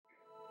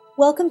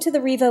Welcome to the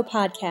Revo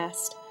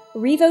Podcast.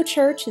 Revo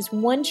Church is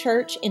one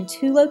church in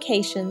two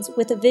locations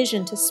with a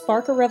vision to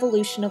spark a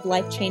revolution of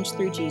life change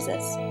through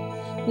Jesus.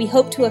 We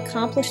hope to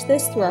accomplish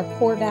this through our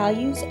core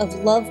values of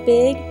love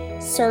big,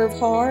 serve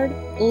hard,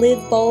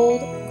 live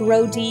bold,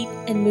 grow deep,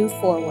 and move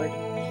forward.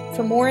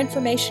 For more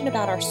information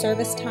about our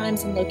service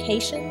times and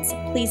locations,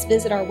 please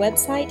visit our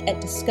website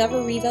at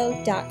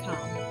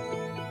discoverrevo.com.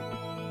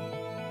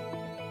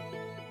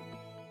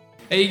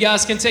 Hey, you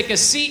guys can take a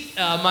seat.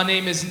 My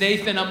name is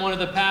Nathan. I'm one of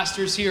the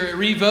pastors here at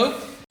Revo.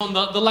 On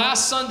the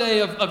last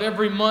Sunday of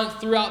every month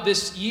throughout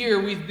this year,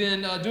 we've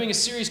been doing a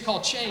series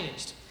called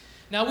Changed.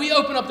 Now, we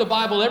open up the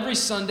Bible every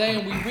Sunday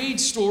and we read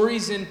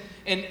stories and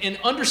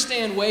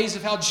understand ways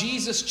of how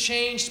Jesus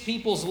changed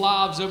people's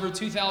lives over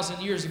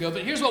 2,000 years ago.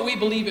 But here's what we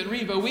believe at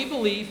Revo. We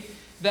believe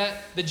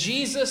that the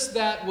Jesus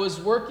that was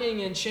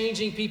working and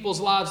changing people's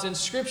lives in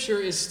Scripture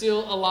is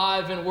still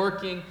alive and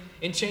working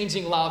and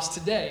changing lives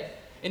today.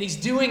 And he's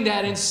doing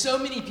that in so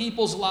many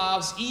people's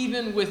lives,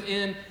 even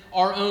within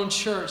our own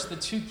church, the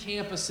two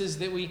campuses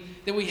that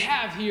we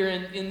have here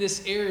in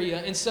this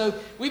area. And so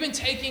we've been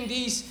taking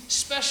these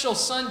special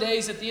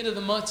Sundays at the end of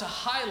the month to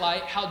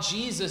highlight how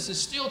Jesus is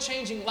still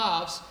changing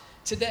lives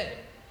today.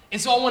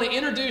 And so I want to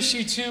introduce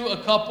you to a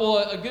couple,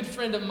 a good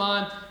friend of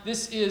mine.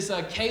 This is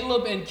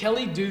Caleb and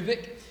Kelly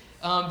Duvick.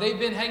 They've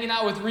been hanging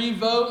out with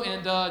Revo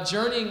and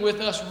journeying with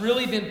us,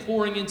 really been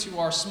pouring into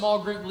our small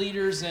group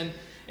leaders and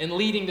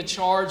leading the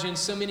charge in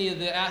so many of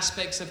the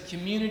aspects of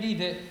community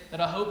that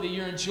I hope that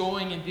you're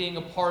enjoying and being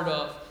a part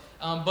of.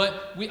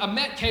 I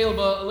met Caleb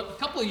a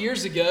couple of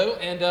years ago,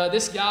 and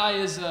this guy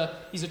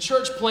he's a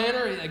church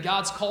planner.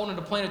 God's called him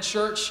to plant a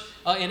church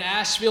in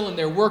Asheville, and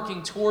they're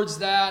working towards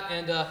that.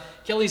 And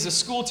Kelly's a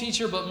school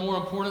teacher, but more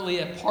importantly,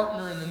 a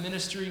partner in the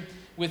ministry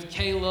with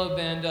Caleb.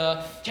 And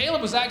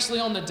Caleb was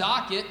actually on the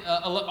docket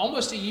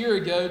almost a year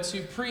ago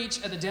to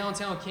preach at the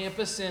downtown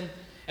campus, and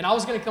I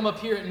was going to come up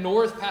here at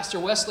North. Pastor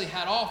Wesley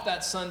had off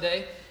that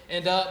Sunday.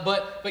 And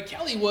but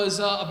Kelly was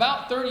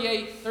about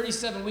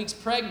 37 weeks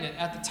pregnant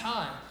at the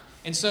time.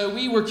 And so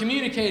we were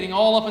communicating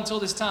all up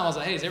until this time. I was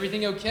like, hey, is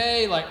everything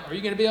okay? Like, are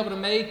you going to be able to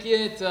make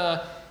it?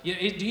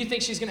 Do you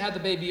think she's going to have the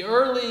baby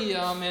early?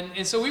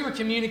 And so we were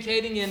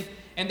communicating.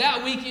 And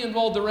that weekend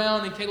rolled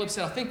around, and Caleb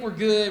said, I think we're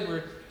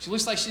good. She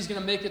looks like she's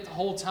going to make it the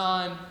whole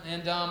time.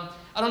 And I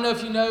don't know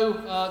if you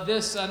know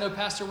this. I know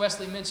Pastor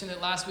Wesley mentioned it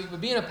last week. But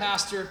being a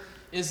pastor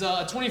is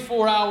a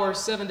 24-hour,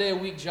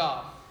 7-day-a-week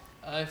job.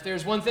 If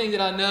there's one thing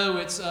that I know,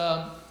 it's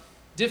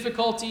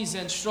difficulties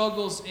and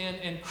struggles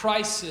and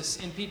crisis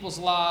in people's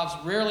lives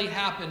rarely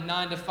happen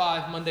 9 to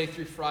 5, Monday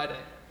through Friday.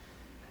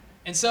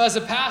 And so as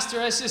a pastor,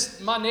 that's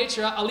just my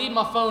nature. I leave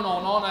my phone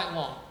on all night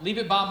long, leave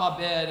it by my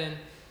bed. And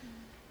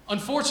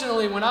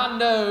unfortunately, when I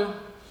know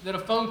that a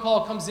phone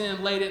call comes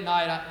in late at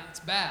night, it's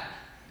bad.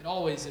 It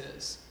always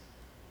is.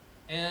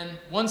 And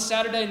one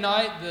Saturday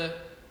night,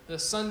 the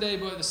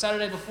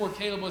Saturday before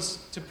Caleb was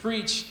to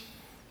preach,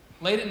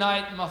 late at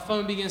night, my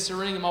phone begins to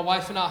ring, and my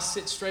wife and I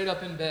sit straight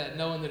up in bed,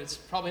 knowing that it's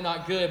probably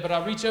not good. But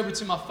I reach over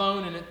to my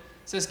phone, and it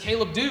says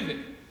Caleb Duvick.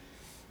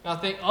 And I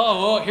think,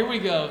 oh, here we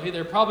go.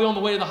 They're probably on the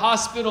way to the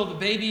hospital. The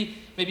baby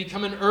may be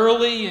coming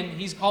early, and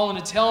he's calling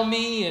to tell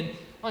me. And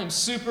I am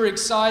super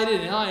excited,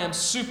 and I am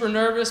super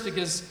nervous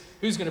because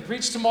who's going to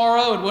preach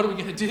tomorrow, and what are we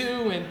going to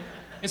do? And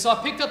so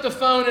I picked up the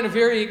phone in a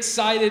very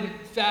excited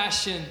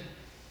fashion,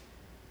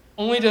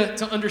 only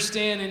to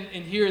understand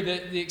and hear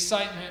that the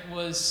excitement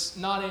was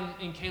not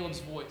in Caleb's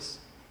voice.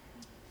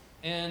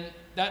 And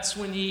that's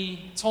when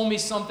he told me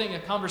something, a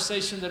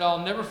conversation that I'll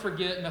never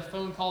forget, and a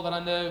phone call that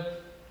I know,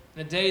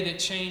 in a day that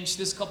changed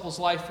this couple's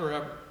life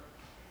forever.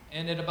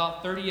 And at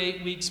about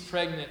 38 weeks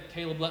pregnant,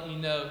 Caleb let me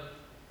know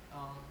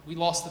we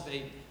lost the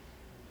baby.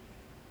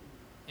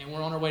 And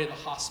we're on our way to the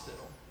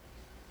hospital.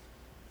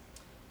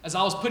 As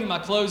I was putting my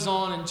clothes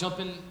on and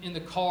jumping in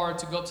the car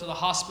to go up to the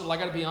hospital, I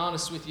got to be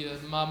honest with you,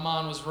 my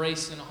mind was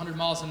racing 100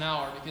 miles an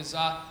hour because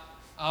I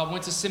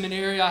went to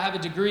seminary. I have a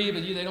degree,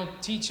 but they don't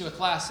teach you a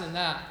class in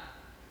that.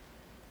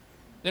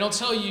 They don't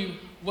tell you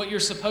what you're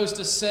supposed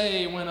to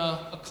say when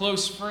a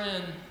close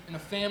friend in a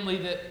family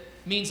that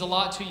means a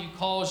lot to you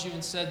calls you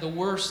and said the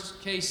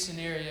worst case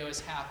scenario has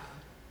happened.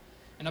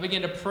 And I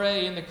began to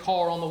pray in the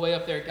car on the way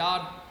up there,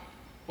 God,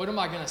 what am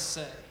I going to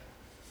say?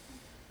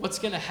 What's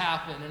going to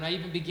happen? And I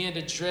even began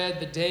to dread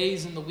the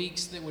days and the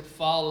weeks that would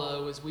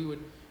follow as we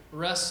would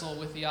wrestle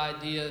with the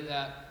idea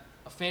that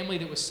a family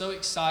that was so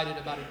excited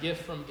about a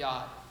gift from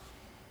God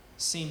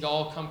seemed to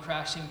all come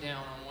crashing down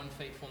on one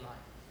fateful night.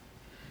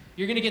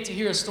 You're going to get to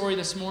hear a story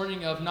this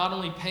morning of not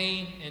only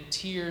pain and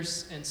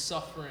tears and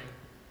suffering,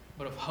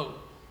 but of hope.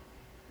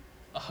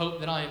 A hope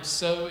that I am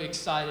so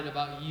excited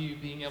about you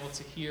being able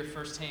to hear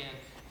firsthand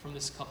from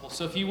this couple.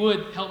 So if you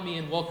would, help me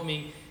in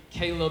welcoming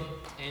Caleb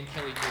and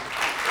Kelly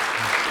Duvick.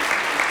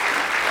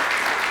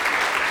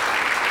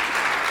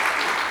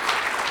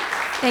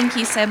 Thank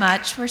you so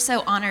much. We're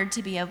so honored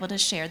to be able to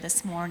share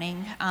this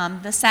morning.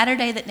 The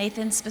Saturday that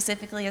Nathan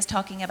specifically is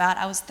talking about,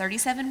 I was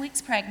 37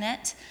 weeks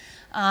pregnant.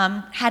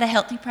 Had a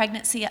healthy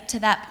pregnancy up to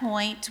that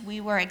point. We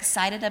were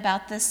excited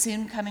about the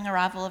soon coming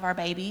arrival of our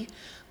baby.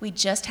 We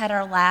just had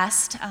our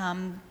last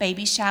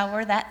baby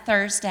shower that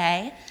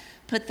Thursday,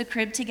 put the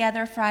crib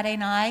together Friday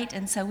night,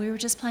 and so we were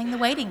just playing the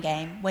waiting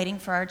game, waiting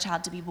for our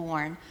child to be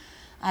born.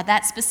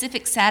 That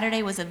specific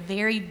Saturday was a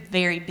very,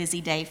 very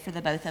busy day for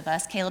the both of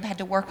us. Caleb had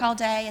to work all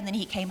day, and then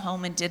he came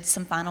home and did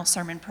some final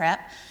sermon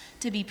prep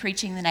to be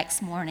preaching the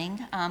next morning.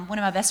 One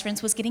of my best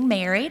friends was getting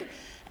married,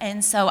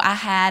 and so I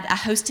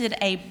hosted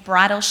a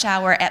bridal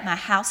shower at my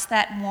house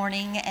that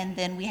morning, and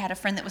then we had a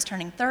friend that was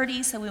turning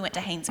 30, so we went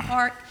to Haynes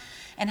Park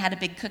and had a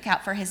big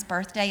cookout for his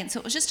birthday, and so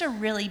it was just a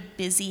really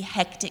busy,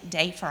 hectic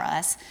day for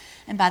us.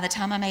 And by the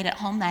time I made it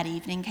home that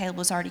evening, Caleb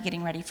was already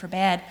getting ready for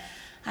bed.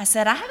 I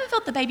said, I haven't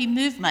felt the baby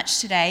move much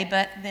today,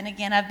 but then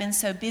again, I've been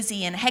so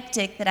busy and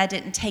hectic that I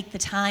didn't take the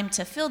time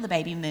to feel the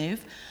baby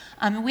move.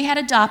 We had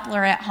a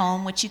Doppler at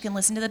home, which you can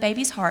listen to the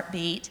baby's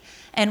heartbeat.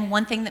 And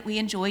one thing that we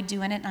enjoyed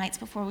doing at nights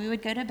before we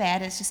would go to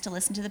bed is just to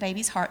listen to the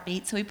baby's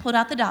heartbeat. So we pulled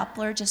out the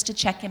Doppler just to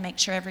check and make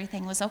sure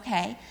everything was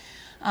okay.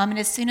 And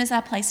as soon as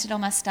I placed it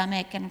on my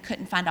stomach and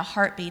couldn't find a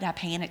heartbeat, I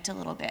panicked a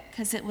little bit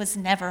because it was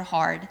never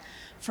hard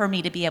for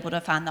me to be able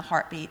to find the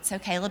heartbeat. So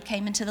Caleb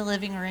came into the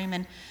living room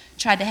and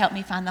tried to help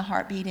me find the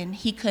heartbeat, and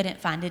he couldn't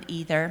find it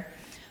either.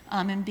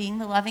 And being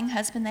the loving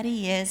husband that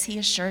he is, he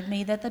assured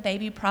me that the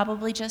baby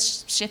probably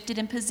just shifted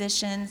in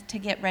position to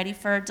get ready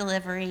for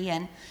delivery.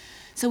 And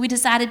so we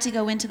decided to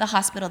go into the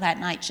hospital that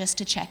night just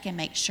to check and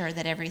make sure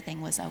that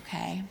everything was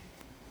okay.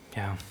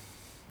 Yeah.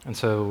 And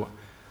so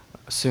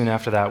soon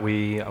after that,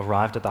 we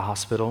arrived at the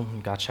hospital,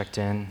 got checked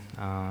in,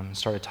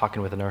 started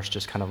talking with the nurse,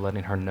 just kind of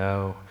letting her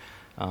know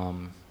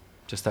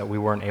just that we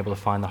weren't able to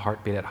find the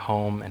heartbeat at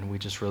home, and we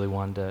just really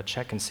wanted to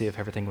check and see if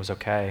everything was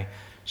okay.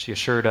 She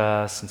assured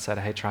us and said,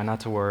 hey, try not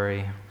to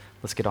worry.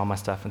 Let's get all my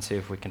stuff and see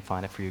if we can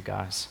find it for you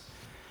guys.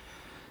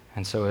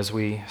 And so as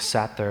we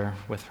sat there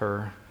with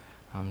her,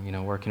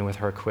 working with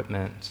her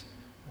equipment,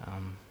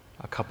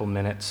 a couple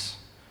minutes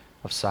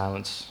of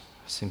silence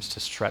seems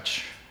to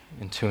stretch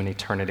into an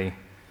eternity.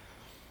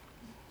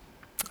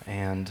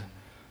 And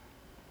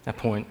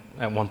at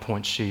one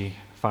point, she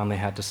finally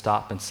had to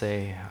stop and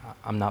say,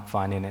 I'm not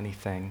finding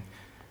anything.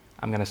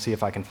 I'm going to see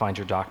if I can find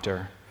your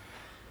doctor,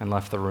 and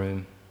left the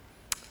room.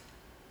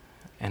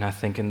 And I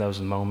think in those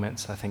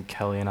moments,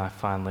 Kelly and I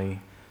finally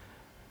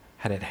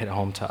had it hit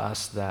home to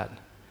us that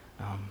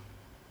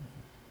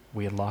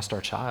we had lost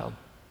our child.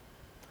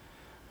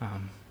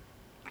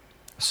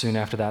 Soon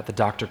after that, the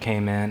doctor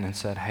came in and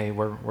said, hey,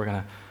 we're going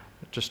to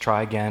just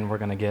try again. We're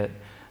going to get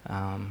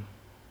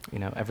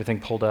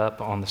everything pulled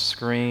up on the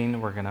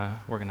screen. We're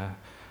gonna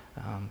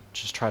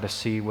just try to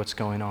see what's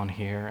going on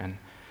here,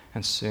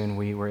 and soon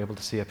we were able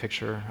to see a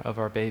picture of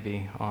our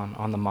baby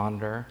on the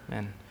monitor.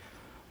 And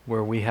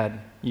where we had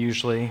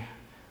usually,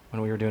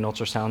 when we were doing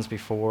ultrasounds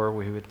before,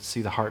 we would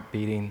see the heart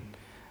beating.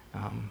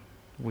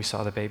 We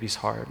saw the baby's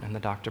heart, and the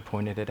doctor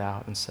pointed it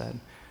out and said,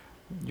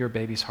 "Your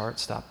baby's heart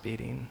stopped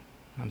beating.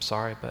 I'm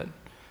sorry, but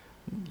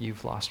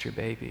you've lost your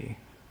baby."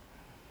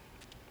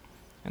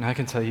 And I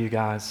can tell you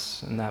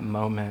guys, in that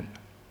moment,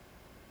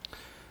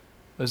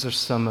 those are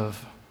some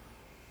of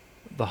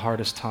the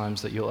hardest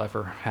times that you'll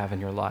ever have in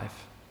your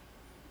life.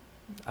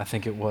 I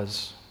think it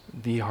was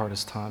the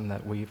hardest time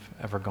that we've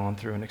ever gone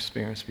through and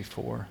experienced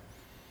before.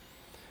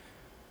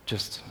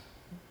 Just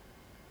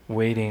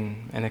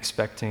waiting and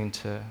expecting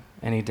to,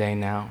 any day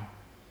now,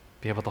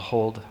 be able to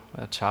hold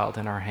a child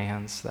in our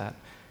hands that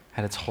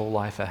had its whole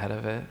life ahead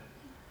of it,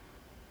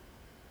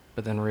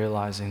 but then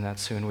realizing that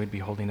soon we'd be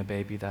holding a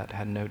baby that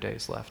had no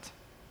days left.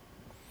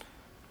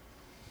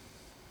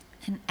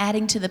 And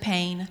adding to the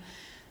pain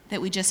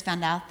that we just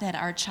found out that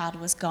our child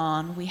was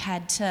gone, we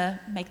had to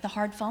make the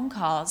hard phone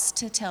calls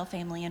to tell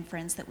family and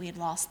friends that we had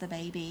lost the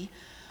baby.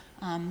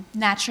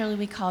 Naturally,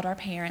 we called our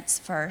parents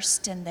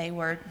first, and they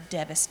were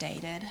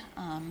devastated.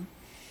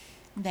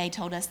 They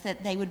told us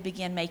that they would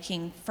begin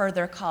making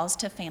further calls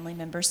to family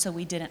members so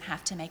we didn't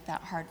have to make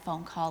that hard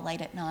phone call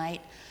late at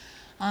night.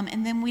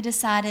 And then we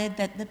decided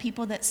that the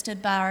people that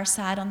stood by our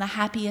side on the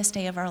happiest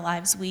day of our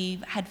lives,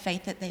 we had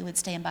faith that they would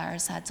stand by our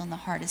sides on the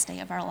hardest day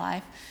of our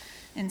life.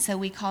 And so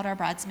we called our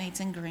bridesmaids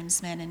and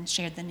groomsmen and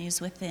shared the news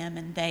with them,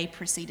 and they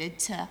proceeded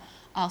to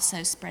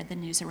also spread the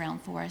news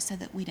around for us so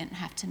that we didn't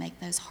have to make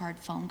those hard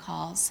phone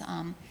calls.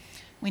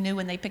 We knew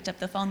when they picked up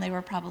the phone they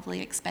were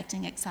probably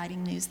expecting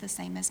exciting news the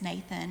same as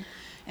Nathan,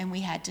 and we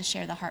had to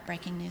share the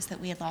heartbreaking news that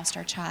we had lost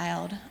our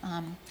child.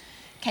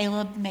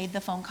 Caleb made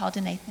the phone call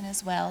to Nathan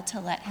as well to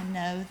let him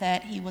know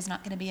that he was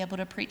not going to be able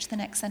to preach the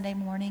next Sunday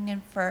morning,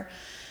 and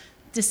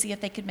to see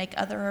if they could make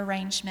other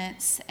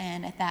arrangements.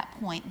 And at that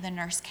point, the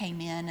nurse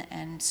came in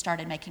and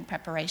started making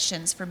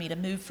preparations for me to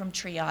move from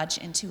triage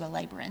into a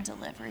labor and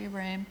delivery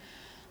room.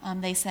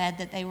 They said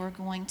that they were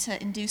going to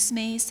induce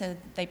me, so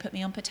they put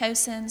me on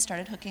Pitocin,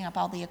 started hooking up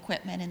all the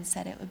equipment, and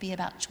said it would be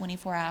about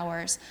 24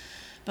 hours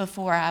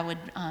before I would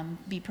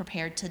be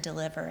prepared to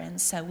deliver.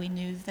 And so we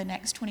knew the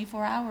next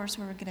 24 hours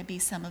were going to be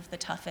some of the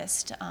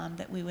toughest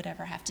that we would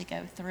ever have to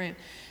go through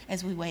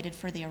as we waited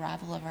for the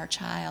arrival of our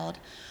child.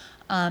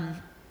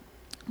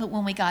 But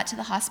when we got to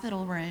the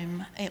hospital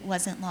room, it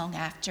wasn't long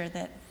after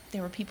that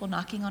there were people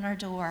knocking on our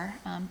door,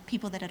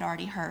 people that had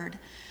already heard,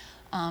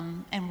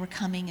 and were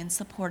coming in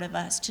support of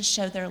us to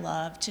show their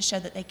love, to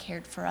show that they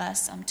cared for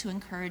us, to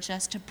encourage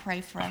us, to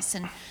pray for us,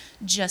 and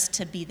just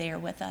to be there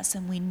with us.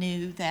 And we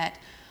knew that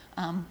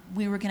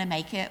we were going to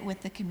make it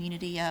with the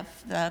community of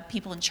the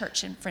people in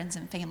church and friends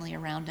and family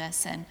around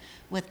us, and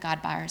with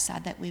God by our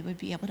side, that we would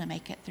be able to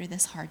make it through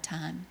this hard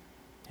time.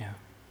 Yeah.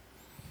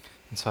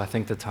 And so I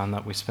think the time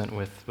that we spent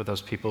with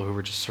those people who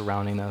were just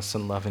surrounding us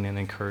and loving and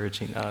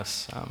encouraging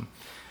us,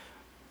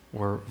 we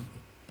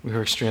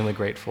were extremely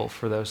grateful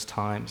for those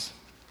times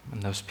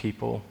and those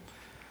people.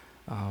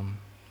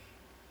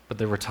 But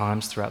there were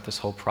times throughout this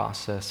whole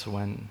process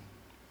when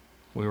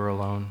we were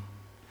alone.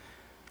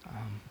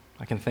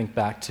 I can think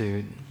back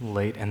to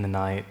late in the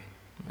night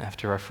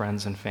after our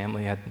friends and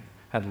family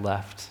had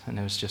left, and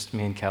it was just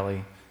me and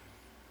Kelly,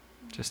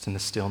 just in the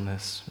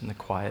stillness and the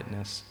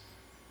quietness,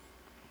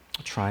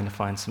 trying to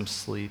find some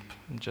sleep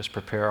and just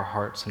prepare our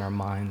hearts and our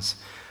minds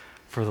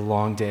for the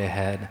long day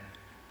ahead.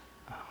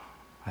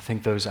 I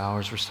think those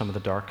hours were some of the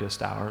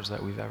darkest hours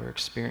that we've ever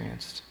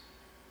experienced.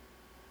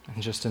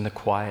 And just in the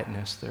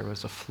quietness, there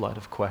was a flood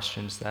of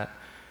questions that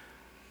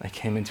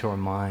came into our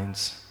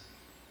minds.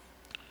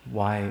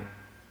 Why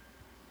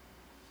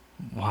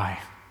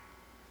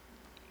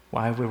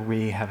were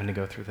we having to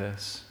go through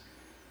this?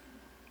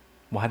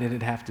 Why did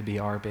it have to be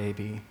our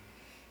baby?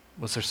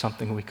 Was there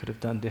something we could have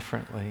done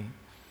differently?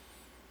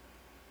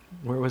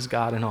 Where was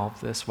God in all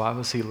of this? Why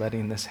was he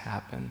letting this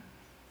happen?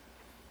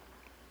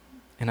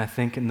 And I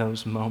think in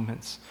those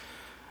moments,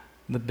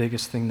 the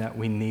biggest thing that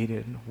we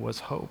needed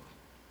was hope.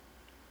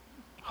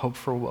 Hope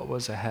for what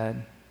was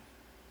ahead.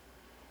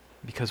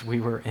 Because we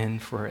were in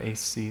for a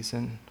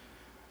season,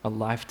 a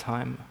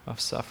lifetime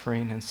of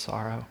suffering and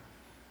sorrow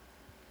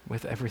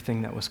with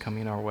everything that was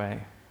coming our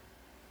way.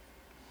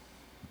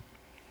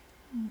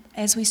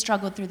 As we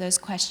struggled through those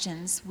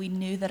questions, we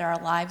knew that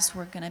our lives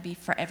were going to be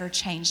forever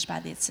changed by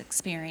this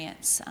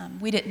experience.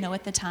 We didn't know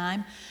at the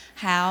time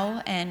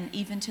how, and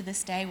even to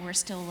this day, we're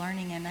still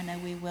learning, and I know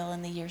we will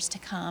in the years to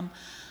come,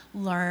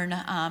 learn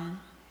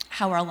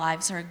how our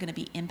lives are going to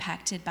be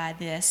impacted by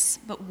this.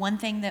 But one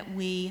thing that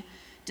we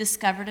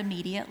discovered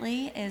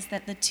immediately is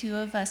that the two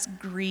of us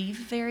grieve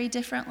very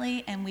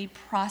differently, and we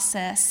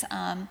process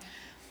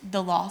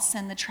the loss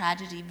and the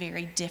tragedy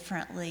very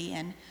differently.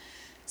 And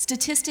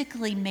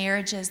statistically,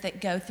 marriages that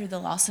go through the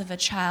loss of a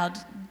child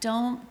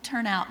don't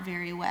turn out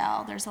very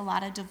well. There's a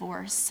lot of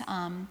divorce.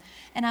 And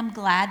I'm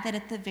glad that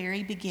at the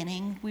very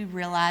beginning, we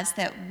realized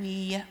that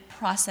we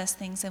process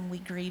things and we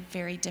grieve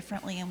very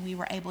differently, and we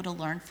were able to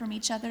learn from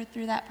each other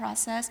through that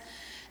process,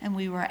 and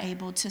we were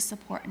able to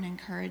support and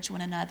encourage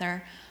one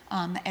another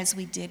as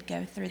we did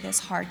go through this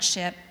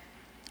hardship.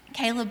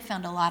 Caleb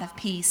found a lot of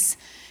peace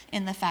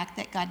in the fact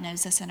that God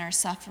knows us in our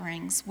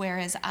sufferings,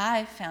 whereas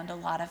I found a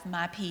lot of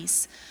my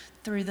peace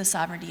through the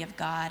sovereignty of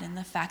God and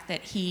the fact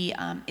that he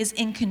is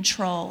in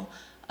control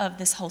of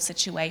this whole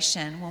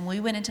situation. When we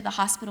went into the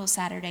hospital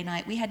Saturday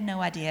night, we had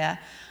no idea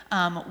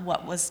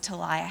what was to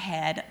lie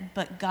ahead,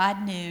 but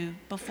God knew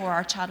before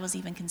our child was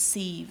even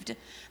conceived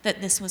that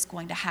this was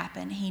going to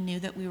happen. He knew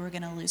that we were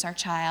going to lose our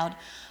child,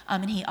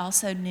 and he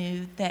also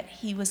knew that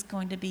he was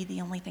going to be the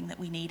only thing that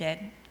we needed.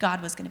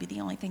 God was going to be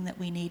the only thing that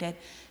we needed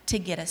to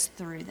get us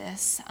through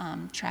this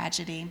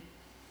tragedy.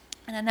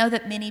 And I know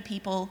that many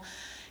people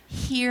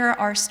hear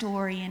our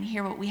story and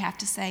hear what we have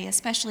to say,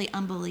 especially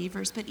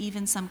unbelievers, but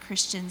even some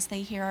Christians,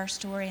 they hear our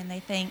story and they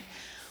think,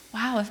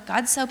 wow, if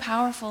God's so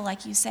powerful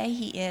like you say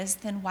he is,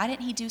 then why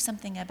didn't he do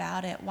something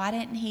about it? Why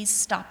didn't he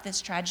stop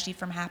this tragedy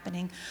from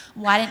happening?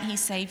 Why didn't he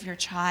save your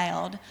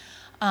child?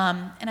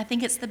 And I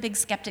think it's the big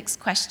skeptic's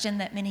question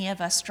that many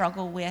of us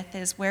struggle with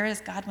is, where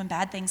is God when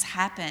bad things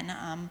happen?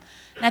 And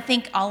I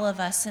think all of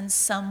us in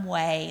some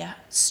way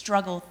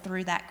struggle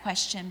through that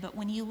question. But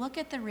when you look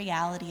at the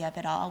reality of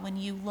it all, when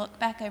you look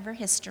back over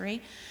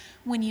history,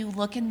 when you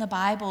look in the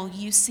Bible,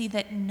 you see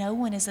that no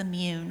one is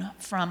immune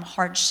from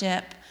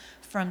hardship,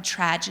 from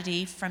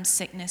tragedy, from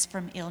sickness,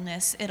 from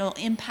illness. It'll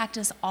impact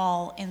us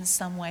all in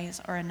some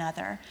ways or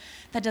another.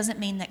 That doesn't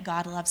mean that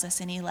God loves us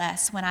any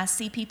less. When I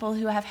see people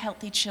who have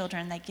healthy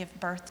children, they give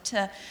birth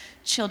to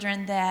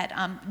children that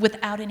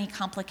without any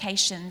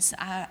complications,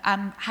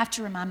 I have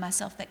to remind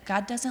myself that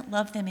God doesn't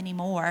love them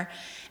anymore,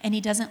 and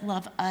he doesn't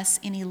love us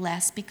any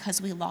less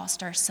because we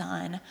lost our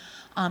son.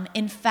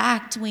 In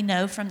fact, we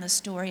know from the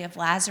story of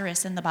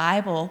Lazarus in the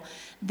Bible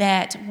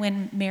that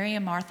when Mary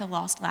and Martha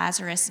lost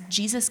Lazarus,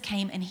 Jesus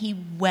came and he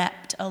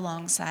wept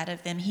alongside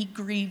of them. He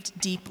grieved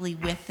deeply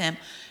with them,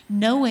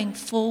 knowing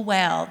full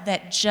well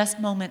that just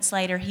moments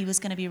later he was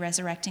going to be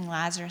resurrecting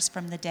Lazarus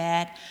from the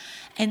dead.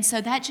 And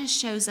so that just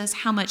shows us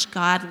how much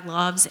God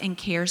loves and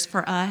cares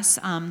for us,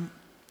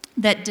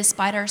 that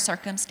despite our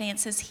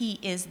circumstances, he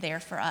is there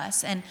for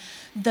us. And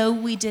though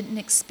we didn't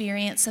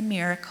experience a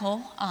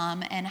miracle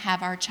and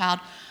have our child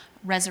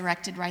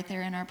resurrected right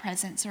there in our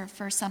presence, or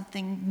for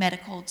something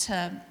medical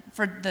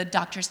for the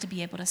doctors to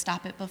be able to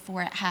stop it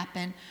before it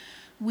happened,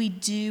 we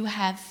do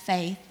have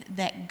faith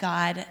that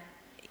God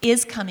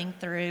is coming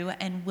through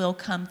and will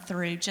come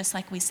through, just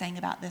like we sang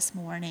about this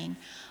morning,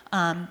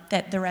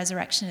 that the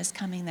resurrection is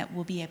coming, that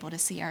we'll be able to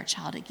see our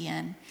child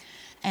again.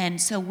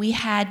 And so we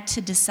had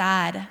to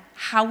decide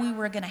how we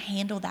were going to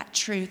handle that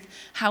truth,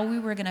 how we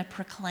were going to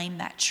proclaim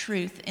that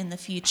truth in the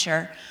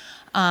future,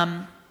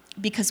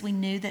 because we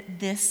knew that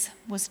this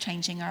was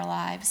changing our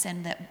lives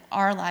and that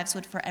our lives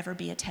would forever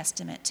be a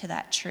testament to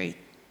that truth.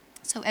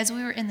 So as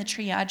we were in the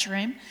triage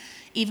room,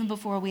 even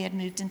before we had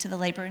moved into the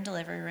labor and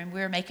delivery room,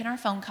 we were making our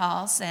phone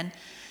calls, and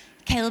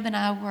Caleb and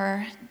I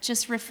were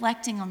just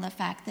reflecting on the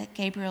fact that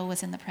Gabriel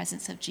was in the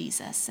presence of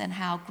Jesus and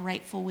how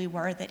grateful we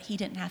were that he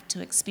didn't have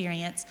to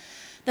experience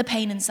the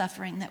pain and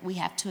suffering that we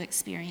have to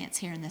experience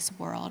here in this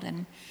world.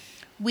 And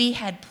we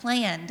had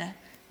planned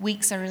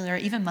weeks earlier,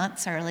 even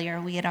months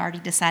earlier, we had already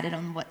decided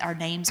on what our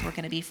names were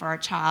going to be for our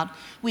child.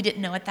 We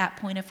didn't know at that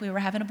point if we were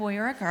having a boy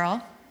or a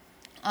girl.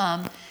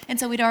 And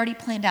so we'd already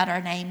planned out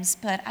our names.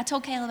 But I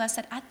told Caleb, I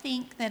said, I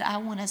think that I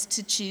want us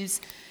to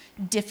choose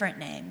different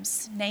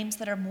names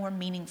that are more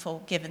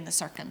meaningful given the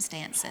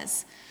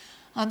circumstances.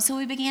 So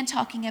we began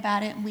talking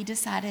about it, and we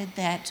decided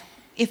that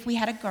if we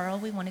had a girl,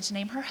 we wanted to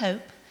name her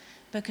Hope,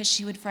 because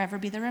she would forever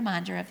be the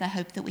reminder of the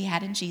hope that we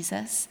had in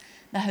Jesus,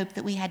 the hope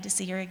that we had to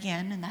see her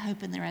again, and the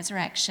hope in the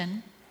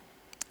resurrection.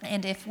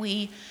 And if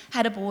we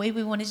had a boy,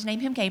 we wanted to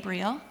name him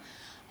Gabriel,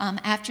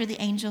 after the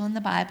angel in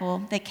the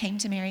Bible that came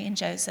to Mary and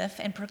Joseph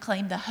and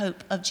proclaimed the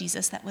hope of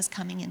Jesus that was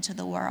coming into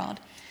the world.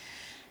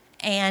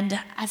 And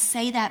I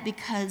say that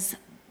because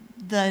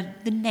the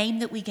name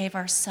that we gave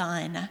our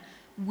son,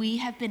 we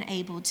have been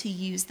able to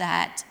use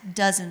that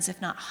dozens,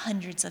 if not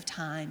hundreds of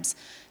times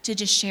to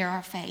just share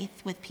our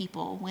faith with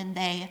people. When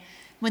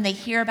they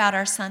hear about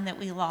our son that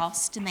we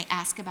lost and they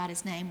ask about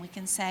his name, we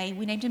can say,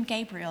 we named him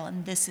Gabriel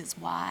and this is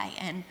why.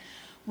 And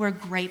we're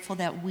grateful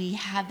that we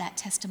have that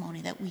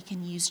testimony that we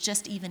can use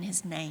just even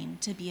his name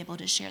to be able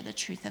to share the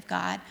truth of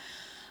God.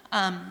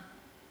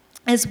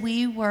 As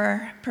we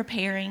were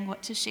preparing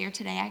what to share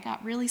today, I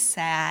got really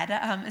sad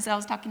as I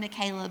was talking to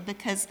Caleb,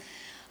 because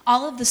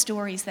all of the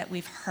stories that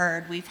we've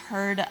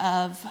heard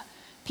of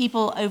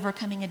people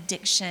overcoming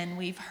addiction.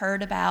 We've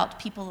heard about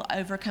people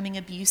overcoming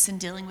abuse and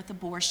dealing with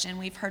abortion.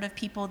 We've heard of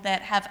people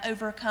that have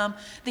overcome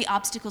the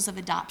obstacles of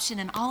adoption,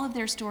 and all of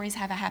their stories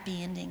have a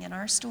happy ending, and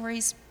our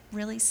story's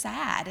really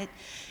sad.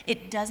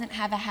 It doesn't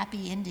have a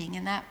happy ending,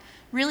 and that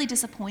really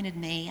disappointed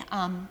me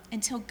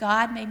until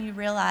God made me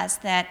realize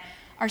that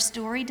our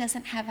story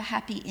doesn't have a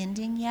happy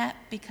ending yet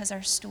because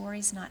our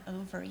story's not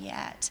over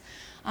yet.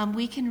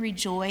 We can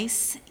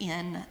rejoice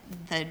in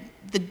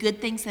the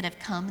good things that have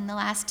come in the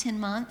last 10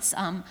 months.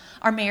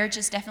 Our marriage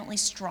is definitely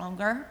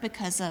stronger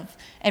because of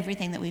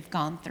everything that we've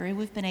gone through.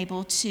 We've been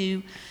able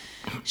to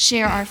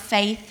share our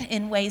faith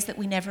in ways that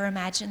we never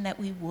imagined that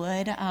we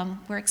would.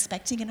 We're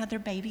expecting another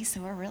baby,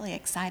 so we're really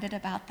excited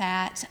about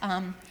that.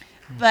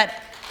 But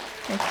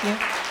thank you.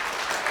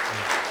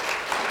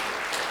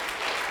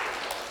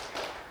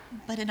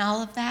 But in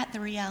all of that, the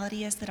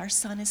reality is that our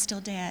son is still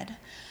dead.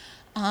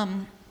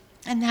 And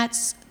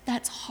that's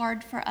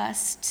hard for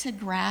us to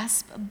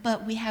grasp,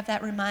 but we have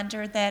that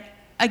reminder that,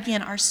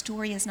 again, our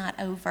story is not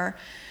over,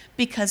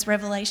 because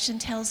Revelation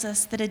tells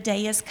us that a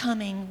day is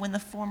coming when the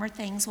former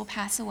things will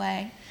pass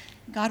away.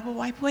 God will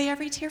wipe away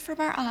every tear from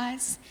our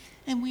eyes,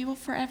 and we will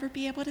forever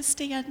be able to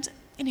stand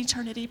in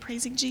eternity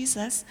praising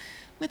Jesus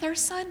with our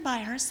son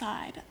by our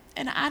side.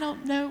 And I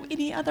don't know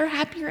any other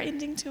happier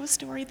ending to a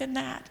story than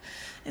that.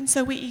 And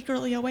so we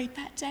eagerly await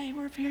that day.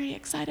 We're very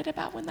excited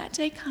about when that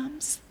day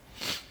comes.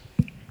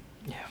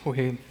 Yeah,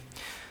 we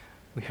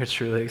are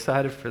truly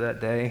excited for that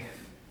day.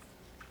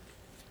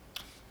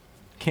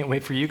 Can't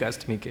wait for you guys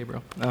to meet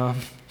Gabriel. But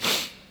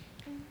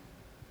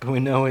we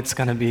know it's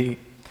going to be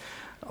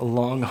a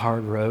long,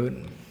 hard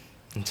road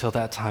until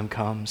that time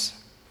comes.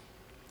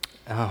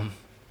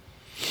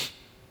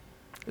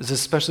 It's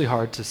especially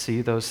hard to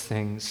see those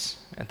things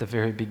at the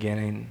very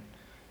beginning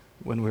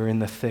when we're in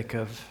the thick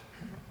of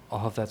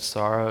all of that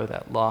sorrow,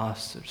 that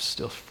loss. It's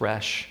still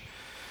fresh.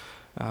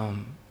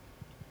 And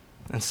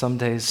some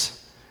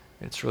days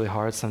it's really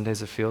hard. Some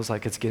days it feels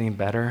like it's getting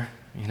better.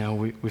 You know,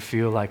 we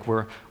feel like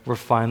we're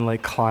finally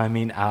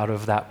climbing out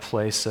of that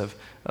place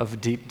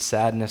of deep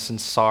sadness and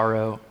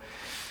sorrow,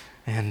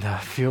 and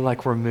feel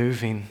like we're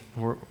moving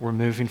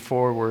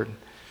forward,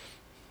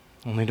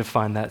 only to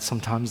find that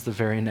sometimes the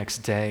very next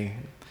day,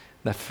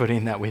 that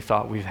footing that we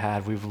thought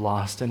we've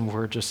lost, and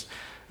we're just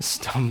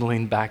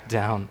stumbling back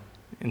down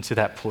into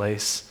that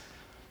place,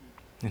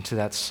 into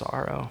that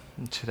sorrow,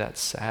 into that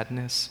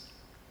sadness.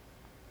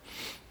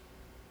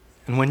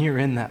 And when you're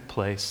in that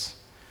place,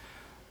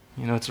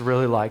 you know, it's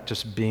really like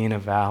just being a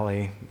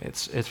valley.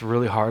 It's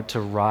really hard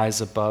to rise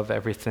above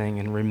everything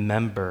and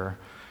remember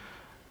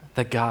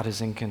that God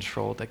is in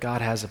control, that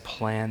God has a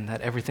plan,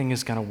 that everything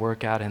is going to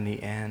work out in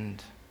the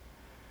end.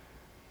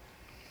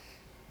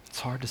 It's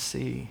hard to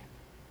see.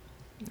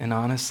 And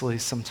honestly,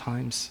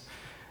 sometimes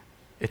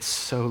it's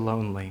so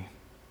lonely,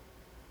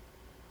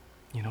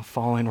 you know,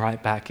 falling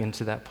right back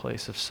into that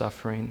place of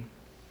suffering.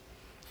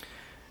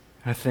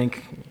 I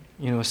think,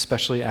 you know,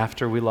 especially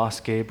after we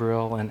lost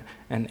Gabriel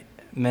and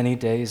many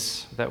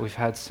days that we've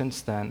had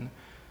since then,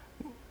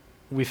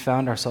 we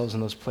found ourselves in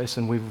those places,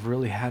 and we've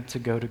really had to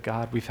go to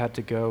God. We've had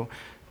to go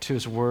to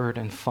His Word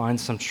and find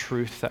some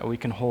truth that we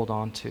can hold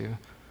on to,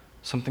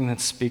 something that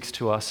speaks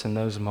to us in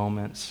those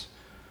moments.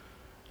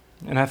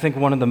 And I think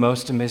one of the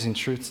most amazing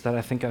truths that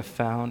I think I've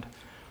found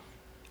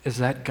is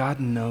that God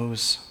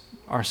knows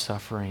our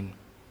suffering.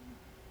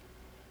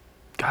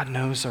 God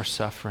knows our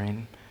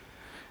suffering.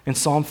 In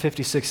Psalm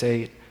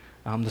 56:8,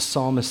 the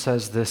psalmist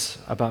says this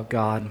about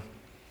God.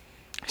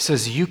 He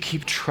says, "You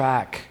keep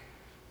track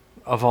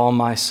of all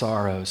my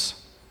sorrows.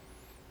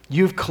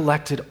 You've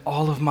collected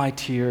all of my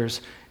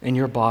tears in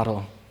your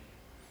bottle.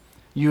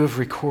 You have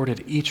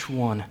recorded each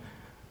one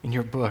in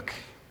your book."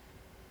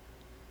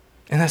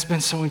 And that's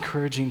been so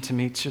encouraging to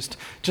me, just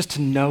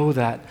to know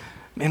that,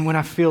 and when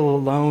I feel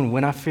alone,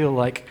 when I feel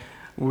like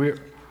we're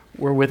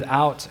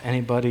without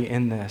anybody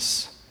in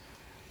this,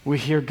 we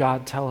hear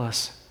God tell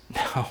us,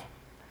 "No,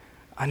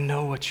 I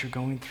know what you're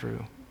going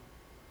through."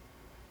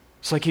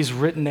 It's like He's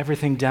written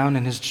everything down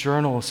in His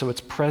journal so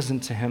it's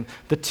present to Him.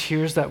 The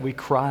tears that we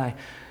cry,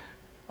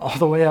 all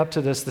the way up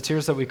to this, the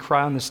tears that we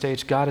cry on the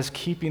stage, God is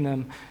keeping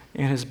them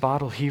in His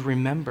bottle. He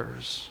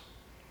remembers.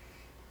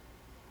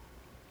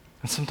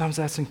 And sometimes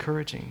that's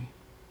encouraging.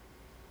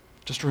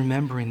 Just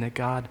remembering that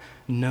God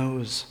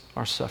knows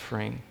our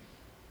suffering.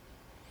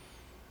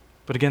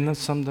 But again,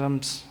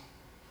 sometimes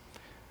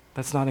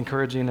that's not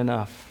encouraging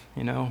enough,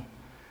 you know?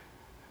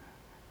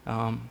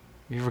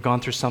 You ever gone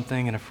through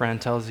something and a friend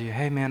tells you,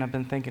 "Hey man, I've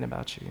been thinking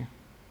about you." You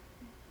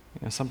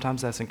know,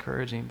 sometimes that's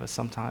encouraging, but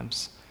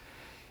sometimes,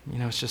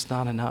 it's just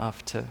not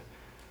enough to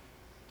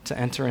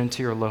enter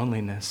into your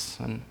loneliness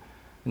and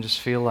just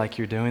feel like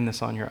you're doing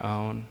this on your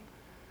own.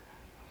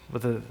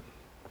 But the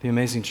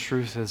amazing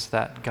truth is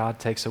that God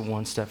takes it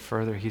one step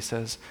further. He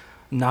says,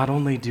 "Not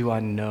only do I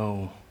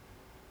know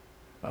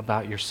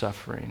about your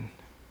suffering,"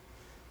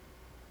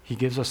 He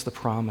gives us the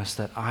promise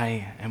that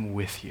I am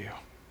with you.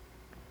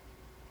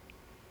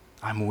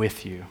 I'm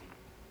with you.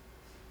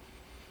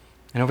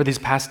 And over these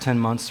past 10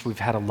 months, we've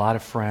had a lot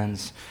of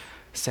friends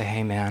say,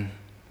 "Hey man,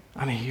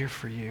 I'm here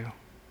for you.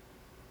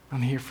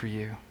 I'm here for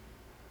you."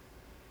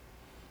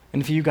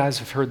 And if you guys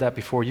have heard that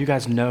before, you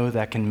guys know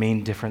that can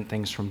mean different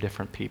things from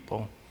different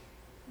people,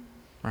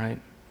 right?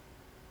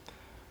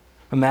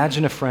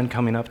 Imagine a friend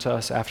coming up to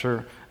us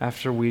after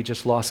we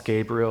just lost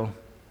Gabriel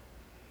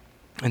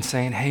and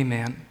saying, "Hey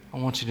man, I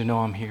want you to know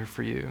I'm here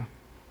for you."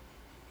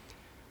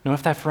 Now,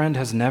 if that friend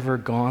has never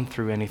gone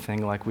through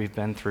anything like we've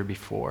been through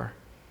before,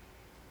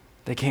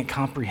 they can't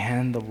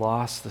comprehend the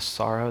loss, the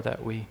sorrow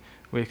that we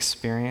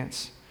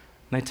experience.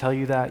 And they tell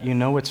you that,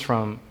 it's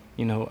from,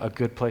 a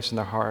good place in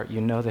their heart.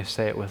 They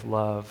say it with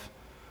love.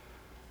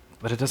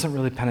 But it doesn't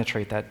really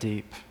penetrate that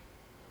deep.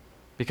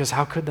 Because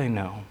how could they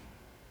know?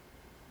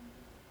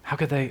 How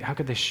could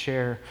they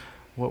share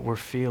what we're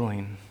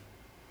feeling?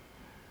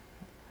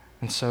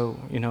 And so,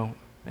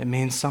 it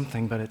means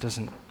something, but it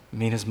doesn't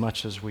mean as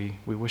much as we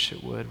wish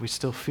it would. We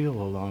still feel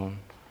alone.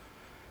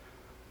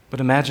 But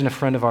imagine a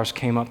friend of ours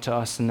came up to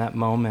us in that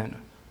moment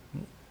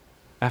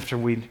after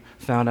we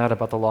found out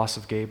about the loss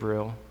of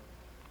Gabriel.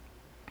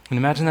 And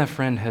imagine that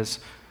friend has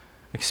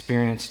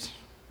experienced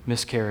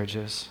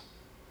miscarriages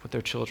with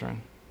their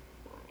children.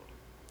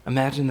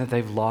 Imagine that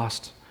they've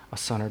lost a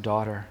son or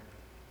daughter.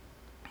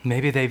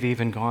 Maybe they've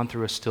even gone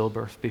through a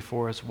stillbirth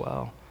before as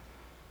well.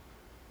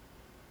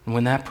 And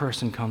when that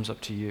person comes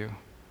up to you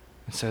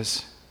and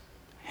says,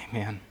 "Hey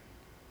man,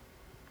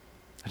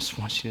 I just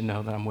want you to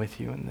know that I'm with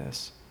you in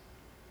this,"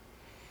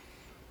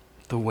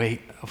 the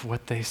weight of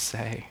what they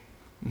say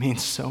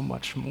means so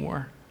much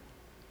more.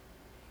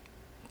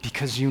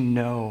 Because you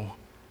know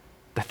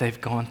that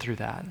they've gone through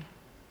that.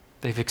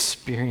 They've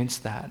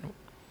experienced that.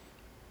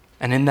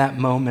 And in that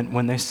moment,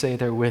 when they say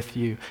they're with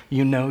you,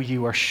 you know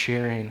you are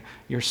sharing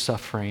your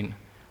suffering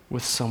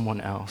with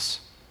someone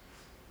else.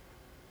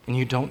 And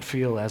you don't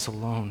feel as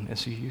alone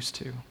as you used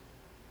to.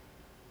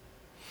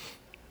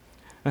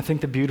 I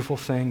think the beautiful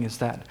thing is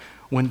that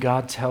when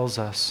God tells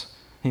us,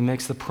 He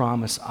makes the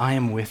promise, "I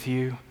am with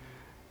you,"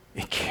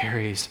 it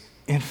carries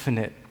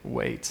infinite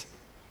weight.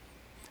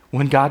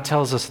 When God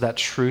tells us that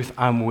truth,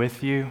 "I'm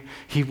with you,"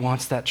 He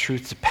wants that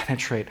truth to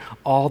penetrate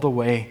all the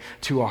way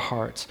to our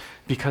hearts,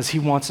 because He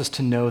wants us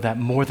to know that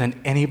more than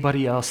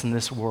anybody else in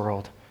this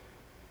world,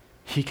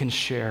 He can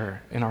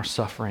share in our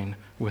suffering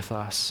with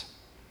us.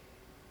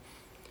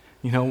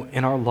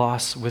 In our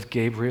loss with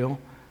Gabriel,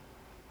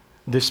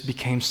 this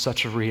became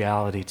such a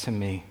reality to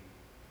me.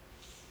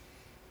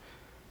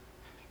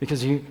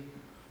 Because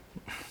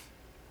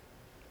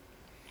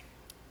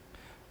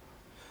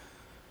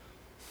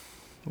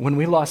when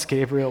we lost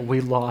Gabriel,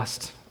 we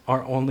lost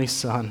our only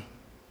son,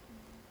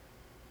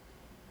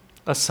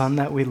 a son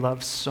that we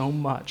loved so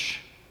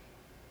much.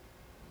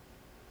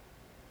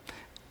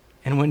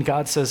 And when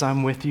God says,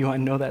 "I'm with you," I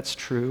know that's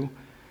true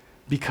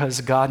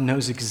because God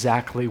knows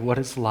exactly what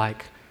it's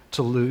like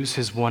to lose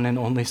His one and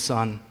only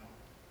son.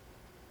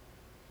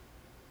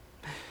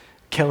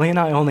 Kelly and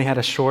I only had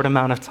a short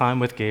amount of time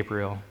with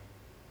Gabriel.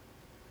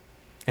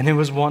 And it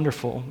was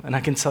wonderful. And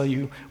I can tell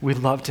you, we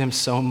loved him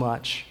so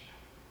much.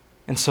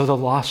 And so the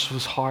loss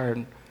was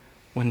hard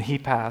when he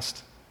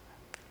passed.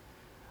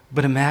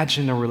 But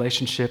imagine a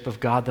relationship of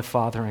God the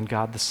Father and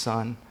God the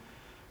Son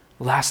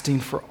lasting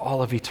for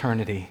all of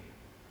eternity,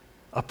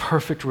 a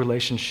perfect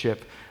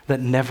relationship that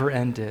never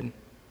ended.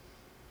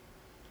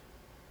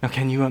 Now,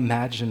 can you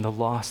imagine the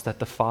loss that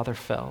the Father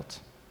felt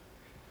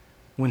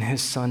when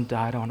his Son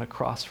died on a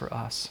cross for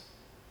us?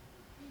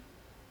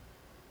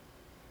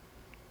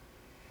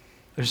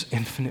 There's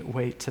infinite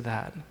weight to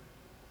that.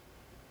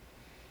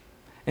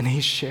 And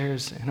he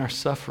shares in our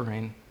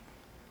suffering.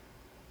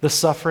 The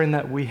suffering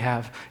that we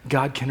have,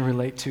 God can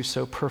relate to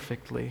so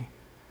perfectly.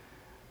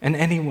 And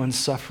anyone's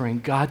suffering,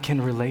 God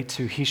can relate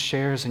to. He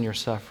shares in your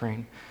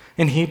suffering.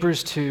 In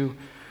Hebrews 2,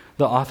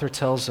 the author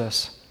tells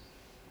us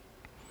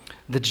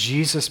that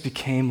Jesus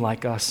became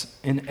like us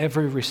in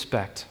every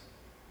respect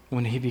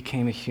when he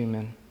became a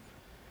human.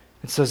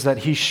 It says that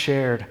he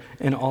shared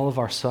in all of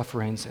our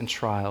sufferings and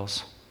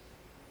trials.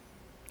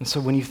 And so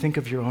when you think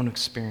of your own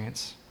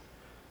experience,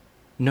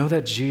 know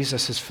that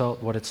Jesus has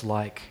felt what it's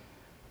like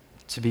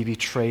to be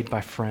betrayed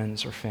by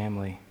friends or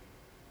family.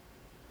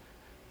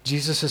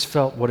 Jesus has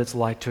felt what it's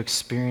like to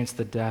experience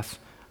the death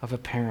of a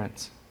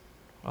parent,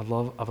 of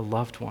a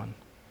loved one.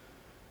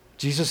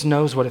 Jesus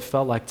knows what it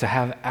felt like to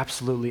have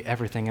absolutely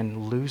everything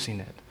and losing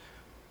it,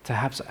 to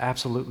have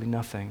absolutely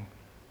nothing.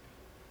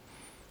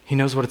 He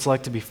knows what it's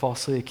like to be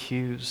falsely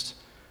accused,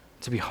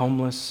 to be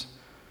homeless,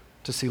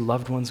 to see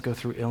loved ones go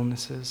through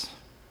illnesses.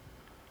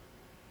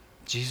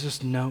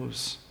 Jesus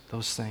knows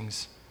those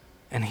things,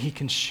 and he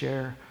can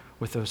share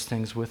with those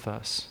things with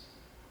us.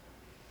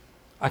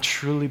 I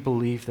truly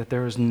believe that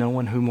there is no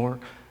one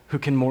who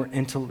can more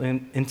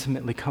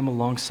intimately come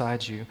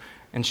alongside you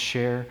and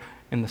share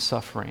in the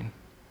suffering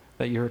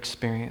that you're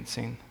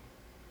experiencing.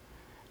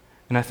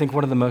 And I think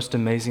one of the most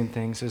amazing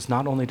things is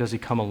not only does he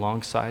come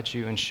alongside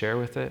you and share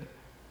with it,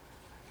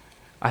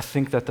 I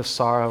think that the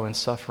sorrow and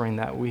suffering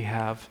that we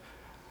have,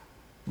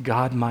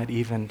 God might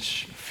even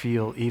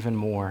feel even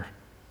more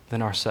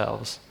than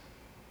ourselves.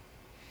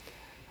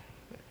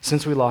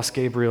 Since we lost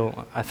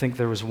Gabriel, I think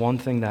there was one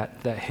thing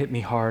that hit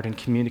me hard and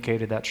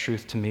communicated that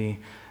truth to me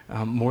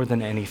more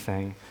than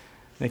anything.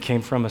 It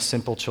came from a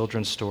simple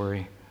children's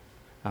story,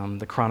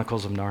 the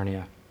Chronicles of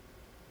Narnia.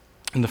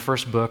 In the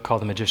first book,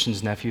 called The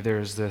Magician's Nephew, there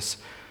is this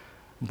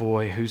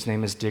boy whose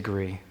name is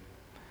Diggory.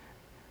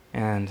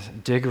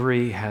 And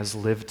Diggory has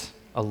lived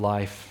a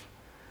life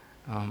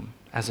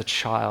as a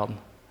child,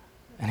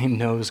 and he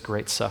knows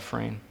great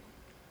suffering.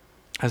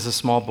 As a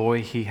small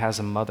boy, he has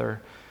a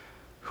mother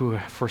who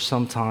for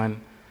some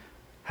time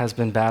has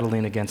been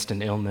battling against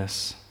an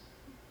illness,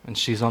 and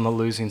she's on the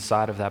losing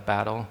side of that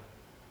battle.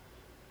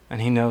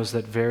 And he knows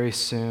that very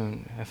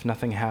soon, if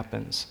nothing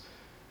happens,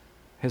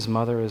 his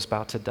mother is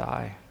about to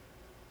die,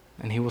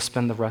 and he will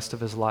spend the rest of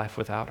his life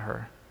without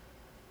her.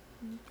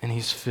 And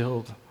he's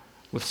filled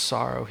with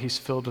sorrow. He's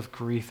filled with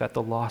grief at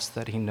the loss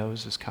that he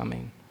knows is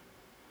coming.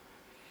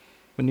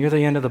 But near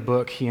the end of the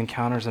book, he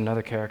encounters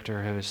another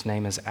character whose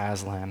name is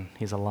Aslan.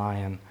 He's a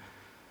lion.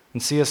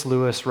 And C.S.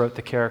 Lewis wrote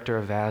the character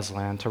of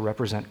Aslan to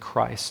represent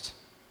Christ,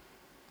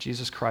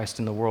 Jesus Christ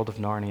in the world of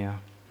Narnia.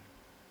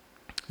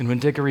 And when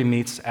Diggory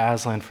meets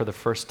Aslan for the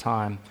first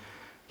time,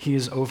 he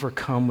is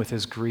overcome with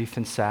his grief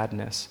and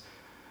sadness.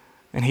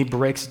 And he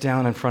breaks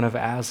down in front of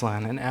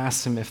Aslan and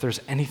asks him if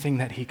there's anything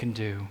that he can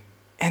do,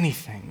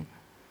 anything,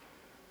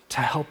 to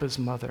help his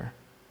mother,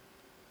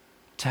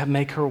 to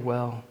make her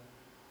well,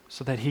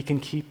 so that he can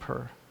keep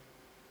her.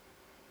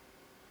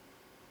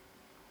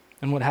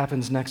 And what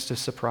happens next is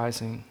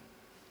surprising.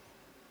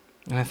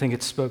 And I think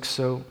it spoke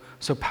so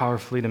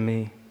powerfully to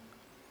me.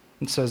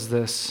 It says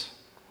this: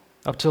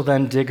 up till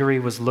then, Diggory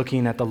was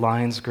looking at the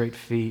lion's great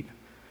feet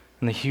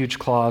and the huge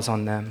claws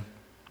on them.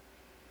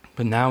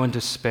 But now in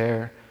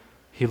despair,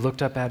 he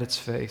looked up at its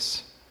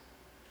face.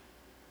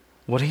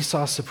 What he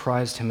saw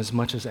surprised him as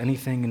much as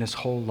anything in his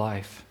whole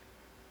life.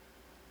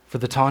 For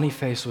the tawny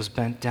face was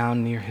bent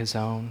down near his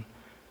own,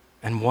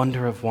 and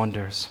wonder of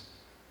wonders,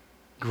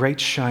 great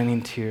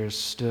shining tears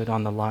stood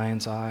on the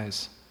lion's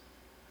eyes.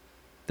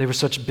 They were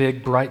such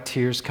big, bright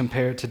tears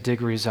compared to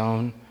Diggory's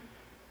own,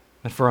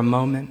 and for a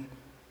moment,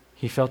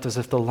 he felt as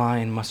if the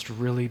lion must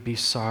really be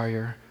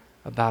sorrier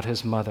about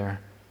his mother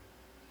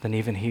than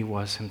even he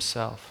was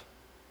himself.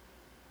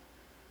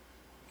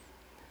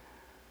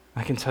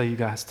 I can tell you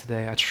guys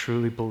today, I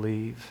truly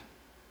believe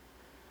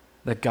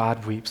that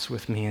God weeps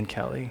with me and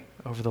Kelly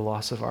over the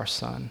loss of our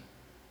son.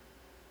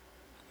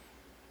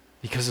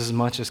 Because as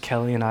much as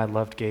Kelly and I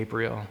loved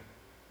Gabriel,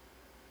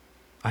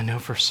 I know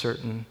for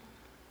certain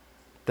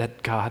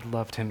that God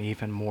loved him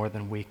even more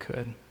than we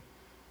could.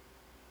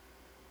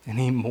 And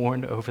he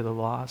mourned over the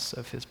loss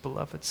of his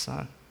beloved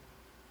son.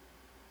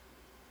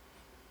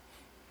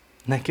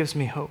 And that gives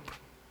me hope.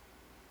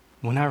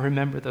 When I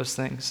remember those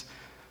things,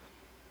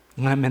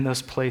 when I'm in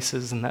those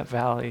places in that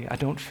valley, I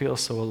don't feel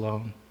so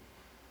alone.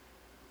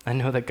 I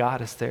know that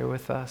God is there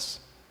with us,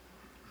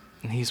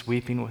 and he's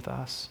weeping with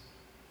us.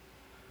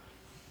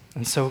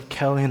 And so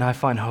Kelly and I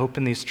find hope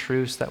in these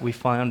truths that we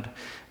found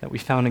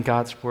in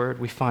God's word.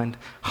 We find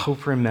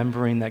hope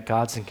remembering that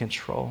God's in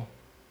control.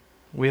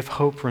 We have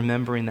hope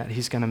remembering that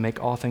he's going to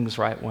make all things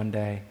right one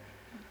day.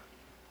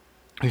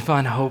 We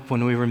find hope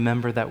when we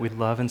remember that we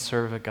love and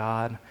serve a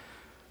God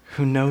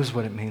who knows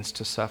what it means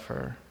to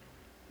suffer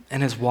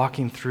and is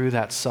walking through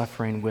that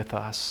suffering with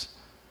us.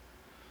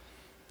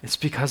 It's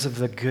because of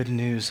the good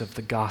news of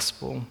the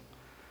gospel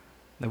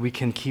that we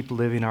can keep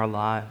living our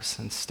lives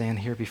and stand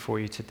here before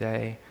you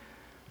today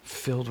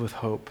filled with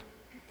hope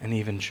and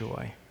even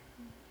joy.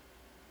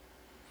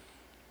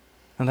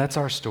 And that's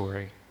our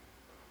story.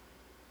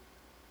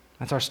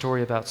 That's our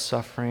story about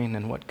suffering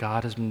and what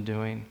God has been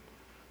doing,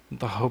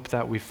 the hope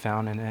that we've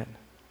found in it.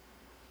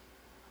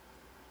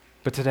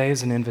 But today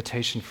is an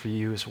invitation for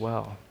you as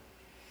well.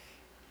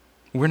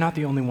 We're not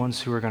the only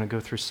ones who are going to go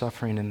through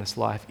suffering in this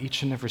life.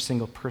 Each and every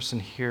single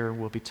person here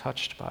will be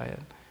touched by it.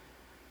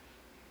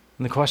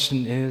 And the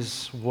question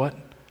is, what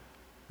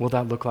will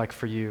that look like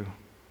for you?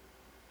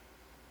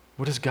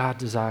 What does God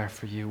desire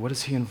for you? What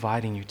is he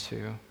inviting you to?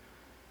 And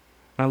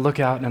I look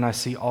out and I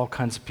see all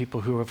kinds of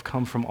people who have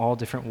come from all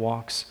different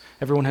walks.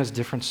 Everyone has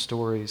different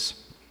stories.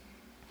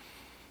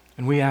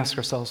 And we ask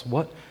ourselves,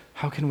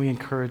 how can we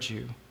encourage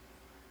you?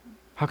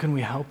 How can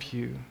we help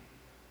you?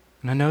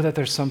 And I know that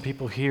there's some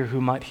people here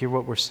who might hear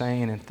what we're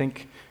saying and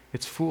think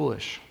it's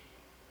foolish.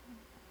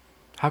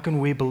 How can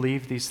we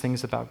believe these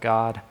things about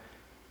God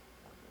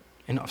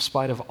in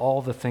spite of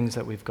all the things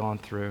that we've gone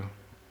through?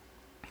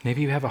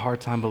 Maybe you have a hard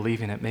time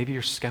believing it. Maybe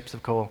you're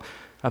skeptical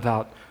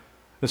about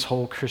this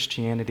whole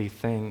Christianity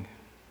thing.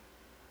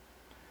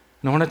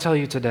 And I want to tell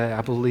you today,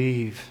 I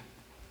believe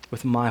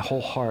with my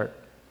whole heart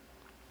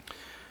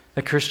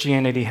that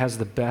Christianity has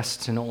the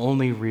best and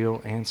only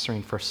real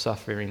answering for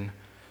suffering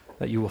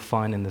that you will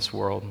find in this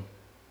world.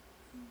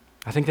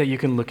 I think that you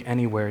can look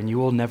anywhere and you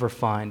will never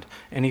find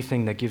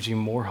anything that gives you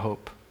more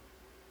hope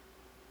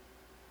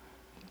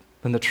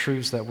than the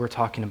truths that we're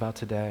talking about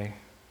today.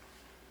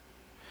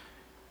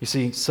 You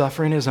see,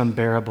 suffering is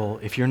unbearable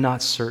if you're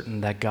not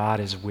certain that God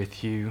is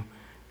with you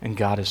and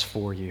God is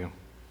for you.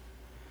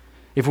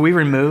 If we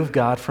remove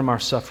God from our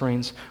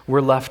sufferings,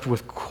 we're left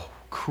with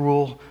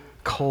cruel,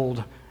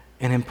 cold,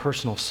 and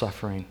impersonal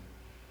suffering.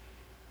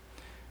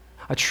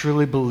 I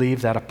truly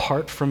believe that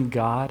apart from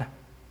God,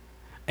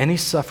 any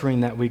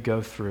suffering that we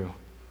go through,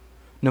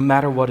 no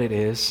matter what it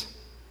is,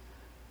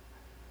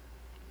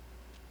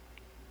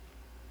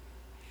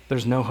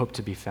 there's no hope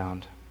to be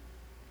found.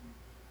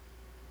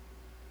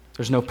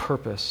 There's no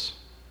purpose.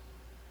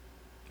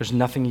 There's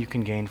nothing you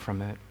can gain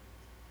from it.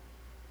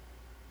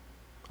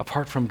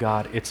 Apart from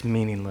God, it's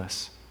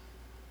meaningless.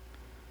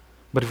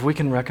 But if we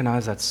can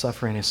recognize that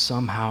suffering is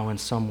somehow, in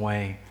some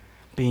way,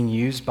 being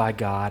used by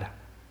God,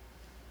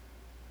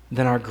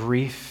 then our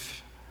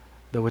grief,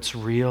 though it's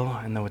real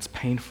and though it's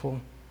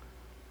painful,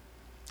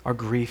 our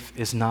grief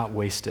is not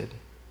wasted.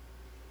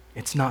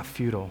 It's not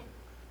futile.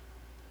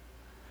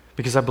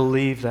 Because I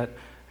believe that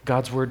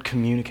God's word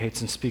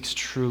communicates and speaks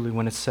truly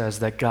when it says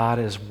that God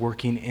is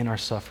working in our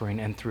suffering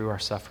and through our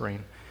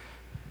suffering.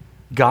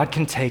 God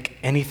can take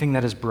anything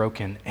that is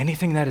broken,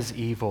 anything that is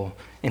evil,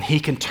 and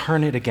he can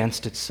turn it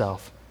against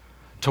itself,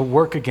 to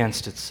work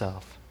against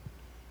itself.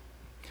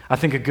 I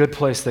think a good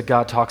place that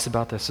God talks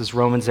about this is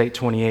Romans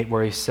 8:28,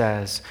 where he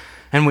says,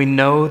 "And we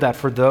know that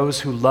for those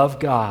who love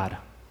God,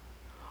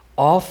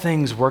 all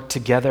things work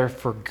together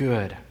for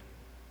good,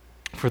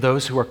 for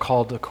those who are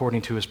called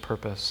according to his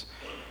purpose."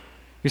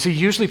 You see,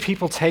 usually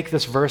people take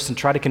this verse and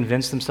try to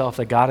convince themselves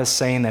that God is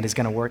saying that he's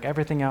going to work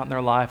everything out in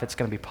their life. It's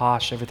going to be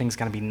posh. Everything's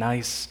going to be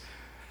nice.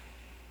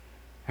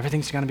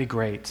 Everything's going to be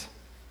great.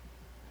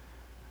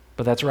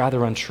 But that's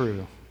rather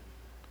untrue.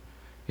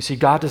 You see,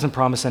 God doesn't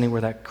promise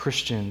anywhere that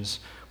Christians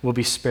will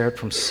be spared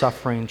from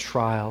suffering,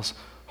 trials,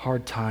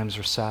 hard times,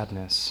 or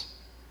sadness.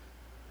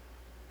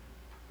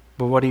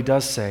 But what he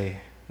does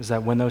say is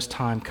that when those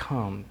times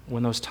come,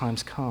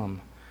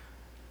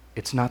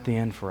 it's not the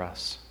end for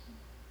us.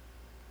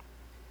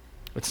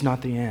 It's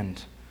not the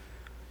end.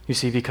 You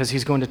see, because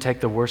he's going to take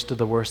the worst of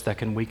the worst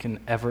that we can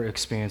ever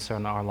experience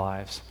in our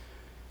lives,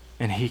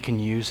 and he can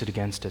use it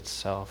against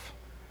itself.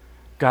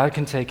 God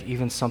can take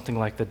even something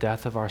like the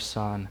death of our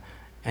son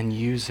and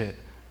use it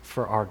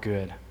for our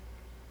good.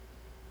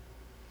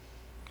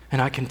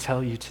 And I can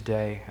tell you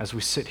today, as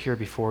we sit here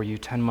before you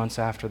 10 months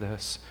after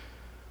this,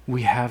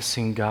 we have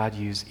seen God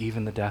use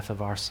even the death of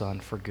our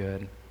son for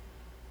good.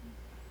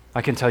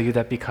 I can tell you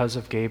that because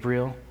of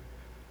Gabriel,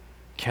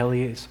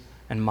 Kelly's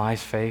and my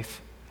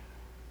faith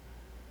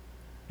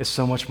is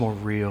so much more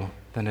real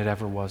than it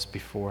ever was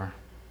before.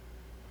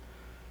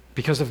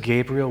 Because of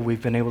Gabriel,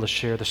 we've been able to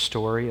share the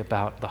story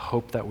about the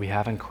hope that we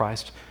have in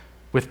Christ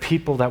with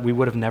people that we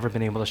would have never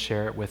been able to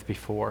share it with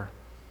before,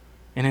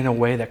 and in a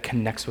way that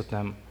connects with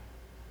them.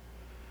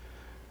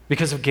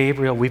 Because of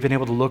Gabriel, we've been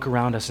able to look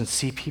around us and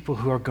see people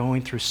who are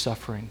going through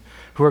suffering,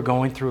 who are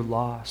going through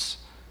loss.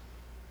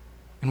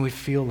 And we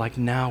feel like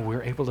now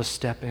we're able to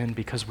step in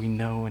because we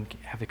know and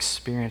have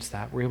experienced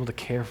that. We're able to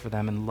care for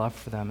them and love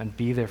for them and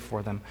be there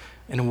for them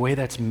in a way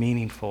that's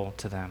meaningful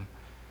to them.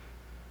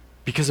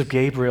 Because of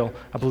Gabriel,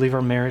 I believe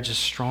our marriage is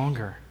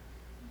stronger.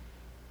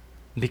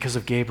 Because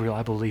of Gabriel,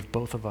 I believe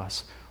both of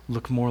us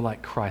look more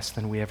like Christ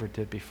than we ever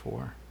did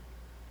before.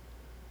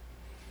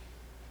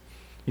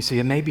 You see,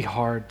 it may be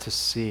hard to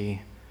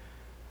see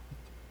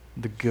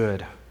the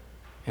good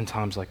in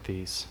times like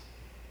these.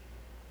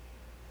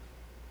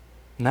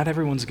 Not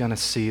everyone's going to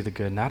see the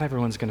good. Not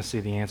everyone's going to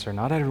see the answer.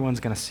 Not everyone's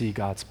going to see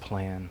God's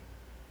plan.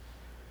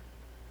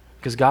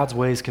 Because God's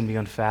ways can be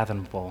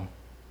unfathomable.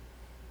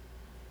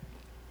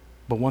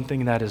 But one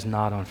thing that is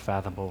not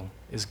unfathomable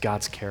is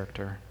God's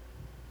character.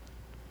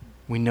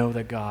 We know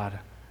that God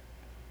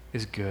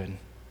is good.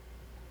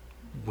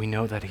 We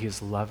know that he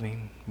is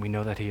loving. We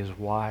know that he is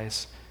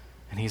wise,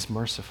 and he's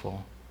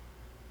merciful.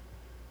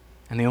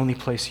 And the only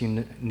place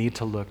you need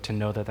to look to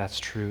know that that's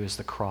true is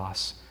the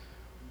cross,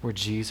 where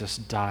Jesus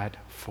died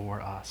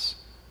for us.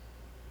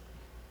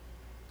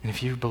 And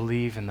if you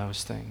believe in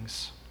those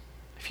things,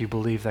 if you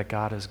believe that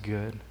God is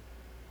good,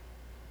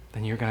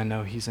 then you're going to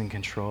know he's in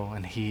control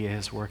and he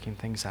is working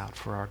things out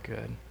for our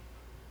good.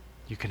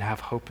 You can have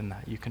hope in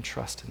that. You can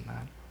trust in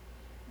that.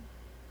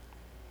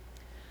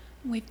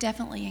 We've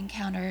definitely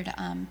encountered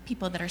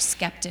people that are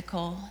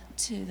skeptical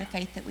to the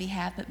faith that we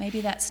have, but maybe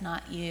that's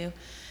not you.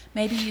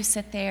 Maybe you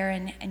sit there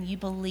and you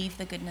believe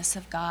the goodness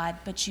of God,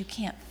 but you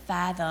can't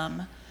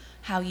fathom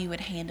how you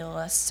would handle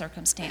a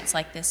circumstance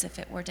like this if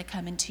it were to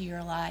come into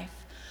your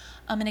life.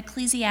 In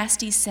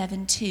Ecclesiastes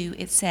 7:2,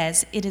 it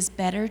says, "It is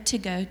better to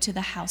go to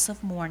the house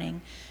of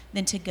mourning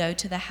than to go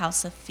to the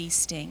house of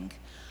feasting."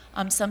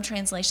 Some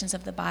translations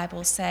of the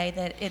Bible say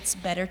that it's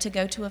better to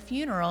go to a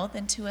funeral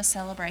than to a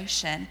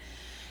celebration.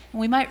 And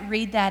we might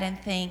read that and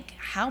think,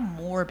 how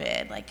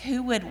morbid, like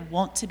who would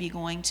want to be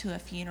going to a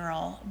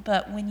funeral?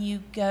 But when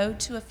you go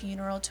to a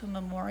funeral, to a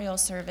memorial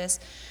service,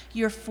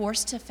 you're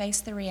forced to face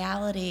the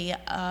reality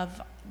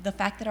of the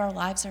fact that our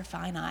lives are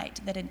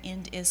finite, that an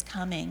end is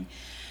coming.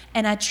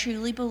 And I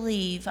truly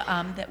believe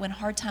that when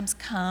hard times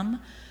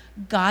come,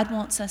 God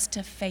wants us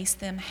to face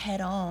them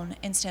head on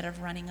instead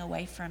of running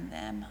away from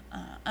them.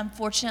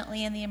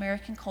 Unfortunately, in the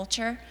American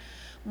culture,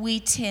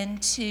 we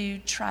tend to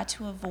try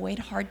to avoid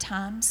hard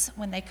times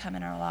when they come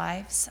in our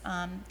lives.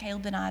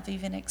 Caleb and I have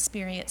even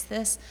experienced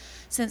this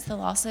since the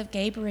loss of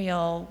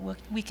Gabriel.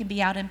 We can be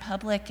out in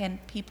public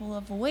and people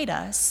avoid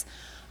us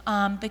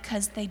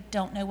because they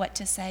don't know what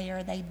to say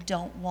or they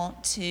don't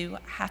want to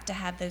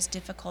have those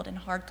difficult and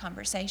hard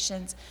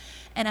conversations.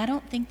 And I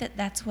don't think that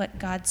that's what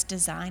God's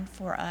designed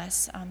for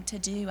us to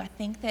do. I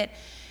think that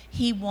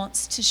he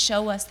wants to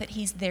show us that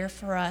he's there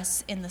for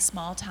us in the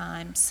small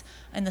times,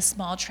 in the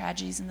small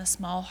tragedies, in the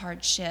small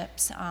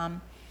hardships,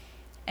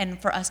 and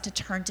for us to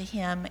turn to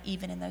him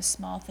even in those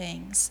small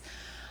things.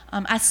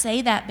 I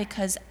say that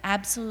because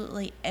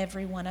absolutely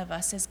every one of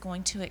us is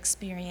going to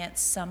experience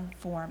some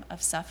form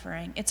of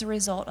suffering. It's a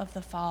result of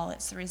the fall.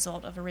 It's the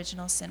result of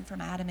original sin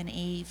from Adam and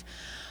Eve.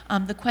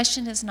 The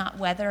question is not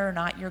whether or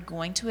not you're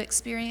going to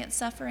experience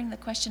suffering. The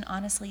question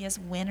honestly is,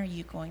 when are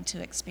you going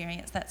to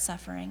experience that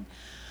suffering?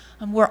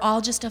 We're all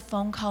just a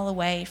phone call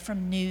away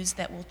from news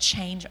that will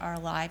change our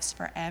lives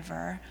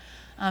forever.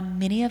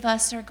 Many of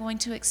us are going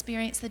to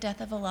experience the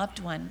death of a loved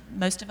one.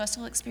 Most of us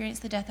will experience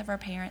the death of our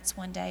parents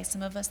one day.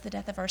 Some of us, the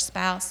death of our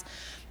spouse.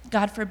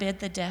 God forbid,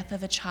 the death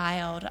of a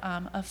child,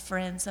 of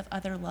friends, of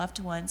other loved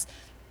ones.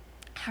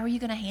 How are you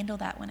going to handle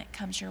that when it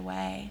comes your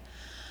way?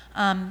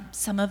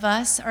 Some of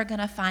us are going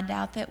to find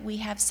out that we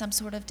have some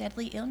sort of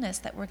deadly illness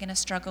that we're going to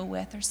struggle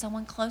with, or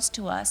someone close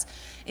to us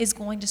is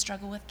going to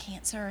struggle with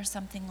cancer or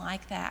something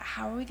like that.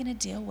 How are we going to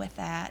deal with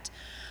that?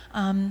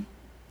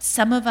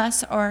 Some of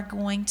us are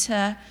going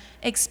to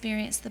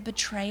experience the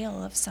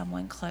betrayal of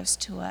someone close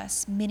to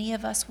us. Many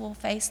of us will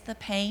face the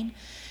pain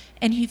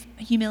and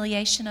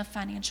humiliation of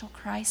financial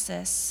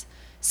crisis.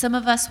 Some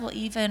of us will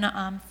even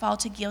fall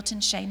to guilt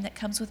and shame that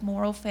comes with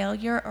moral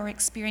failure or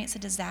experience a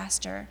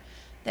disaster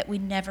that we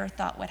never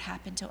thought would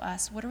happen to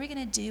us. What are we going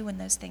to do when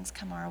those things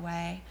come our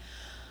way?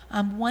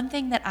 One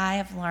thing that I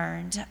have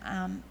learned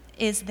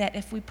is that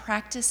if we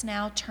practice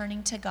now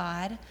turning to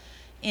God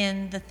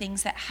in the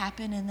things that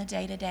happen in the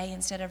day-to-day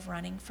instead of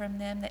running from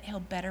them, that he'll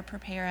better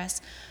prepare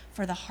us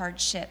for the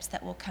hardships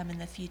that will come in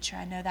the future.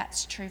 I know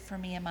that's true for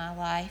me in my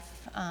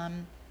life.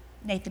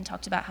 Nathan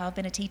talked about how I've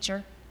been a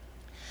teacher.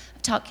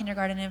 I've taught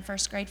kindergarten and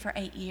first grade for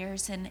 8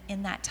 years, and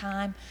in that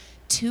time,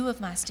 2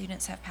 of my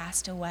students have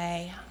passed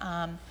away.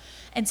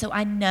 And so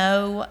I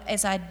know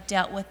as I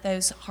dealt with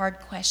those hard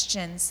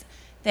questions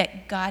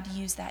that God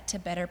used that to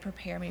better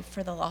prepare me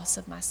for the loss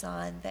of my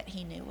son that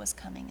he knew was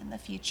coming in the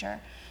future.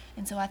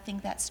 And so I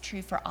think that's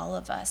true for all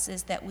of us,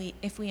 is that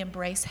if we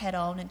embrace head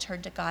on and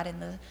turn to God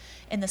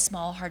in the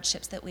small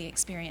hardships that we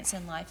experience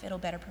in life, it'll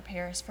better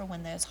prepare us for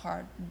when those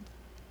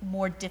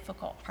more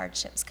difficult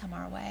hardships come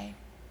our way.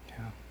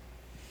 Yeah.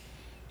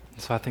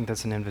 So I think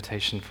that's an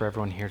invitation for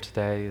everyone here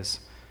today,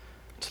 is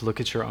to look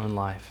at your own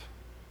life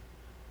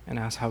and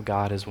ask how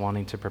God is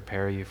wanting to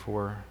prepare you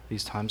for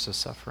these times of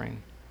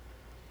suffering.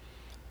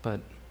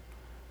 But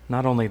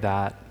not only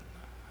that,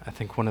 I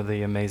think one of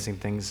the amazing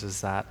things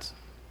is that,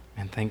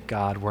 and thank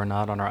God we're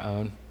not on our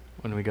own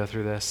when we go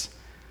through this,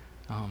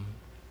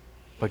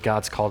 but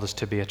God's called us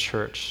to be a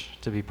church,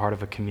 to be part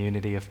of a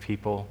community of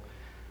people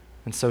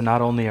And so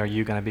not only are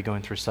you going to be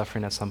going through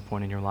suffering at some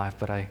point in your life,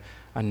 but I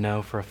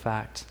know for a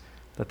fact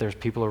that there's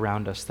people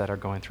around us that are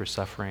going through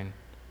suffering.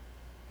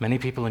 Many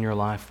people in your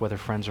life, whether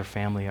friends or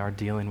family, are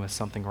dealing with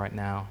something right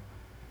now.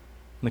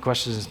 And the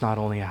question is not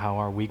only how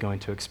are we going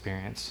to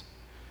experience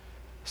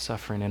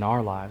suffering in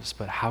our lives,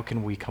 but how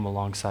can we come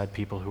alongside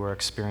people who are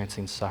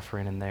experiencing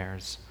suffering in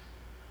theirs?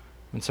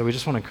 And so we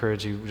just want to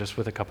encourage you just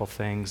with a couple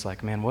things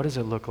like, man, what does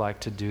it look like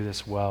to do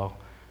this well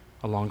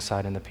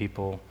alongside the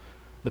people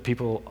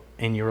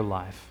in your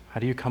life? How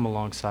do you come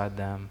alongside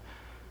them?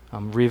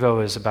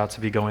 Revo is about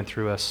to be going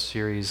through a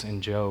series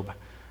in Job.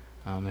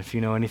 If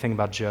you know anything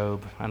about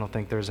Job, I don't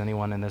think there's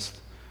anyone in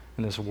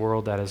this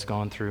world that has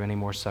gone through any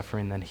more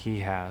suffering than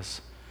he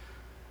has.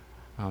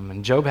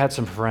 And Job had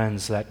some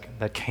friends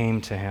that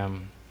came to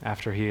him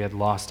after he had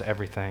lost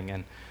everything,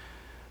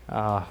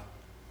 and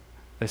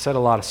they said a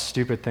lot of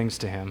stupid things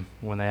to him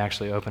when they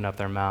actually opened up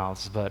their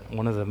mouths, but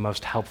one of the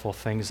most helpful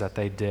things that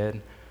they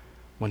did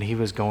when he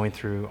was going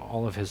through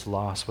all of his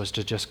loss was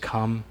to just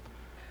come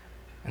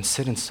and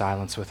sit in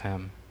silence with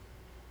him,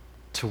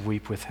 to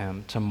weep with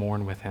him, to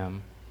mourn with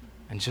him,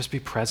 and just be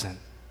present.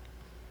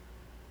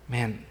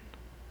 Man,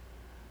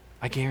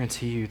 I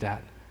guarantee you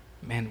that,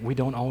 man, we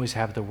don't always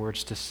have the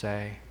words to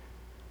say,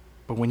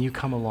 but when you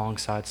come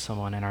alongside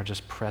someone and are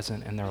just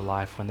present in their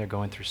life when they're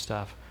going through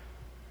stuff,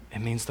 it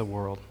means the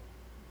world.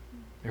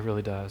 It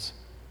really does.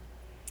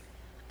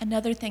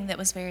 Another thing that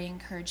was very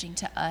encouraging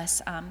to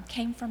us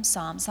came from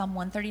Psalm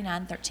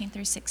 139, 13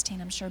 through 16.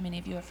 I'm sure many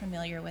of you are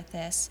familiar with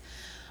this.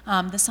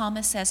 The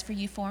psalmist says, "For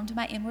you formed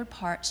my inward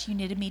parts, you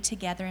knitted me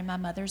together in my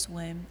mother's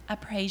womb. I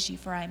praise you,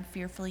 for I am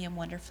fearfully and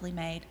wonderfully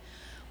made.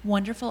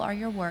 Wonderful are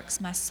your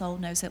works, my soul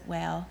knows it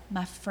well.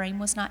 My frame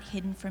was not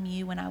hidden from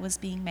you when I was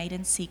being made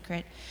in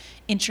secret,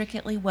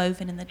 intricately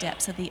woven in the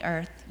depths of the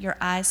earth. Your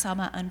eyes saw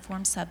my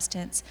unformed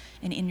substance,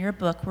 and in your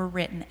book were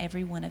written,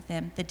 every one of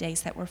them, the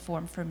days that were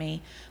formed for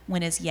me,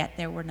 when as yet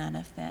there were none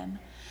of them."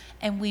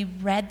 And we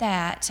read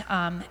that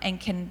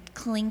and can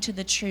cling to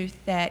the truth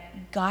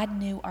that God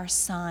knew our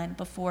son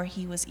before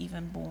he was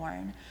even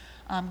born.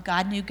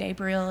 God knew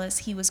Gabriel as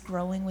he was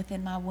growing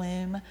within my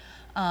womb,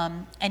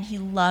 and he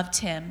loved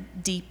him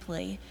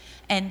deeply.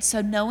 And so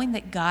knowing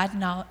that God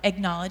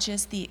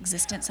acknowledges the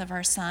existence of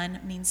our son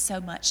means so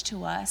much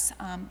to us,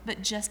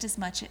 but just as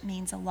much it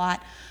means a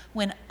lot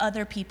when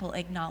other people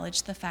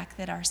acknowledge the fact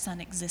that our son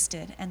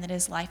existed and that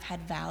his life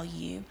had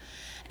value.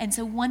 And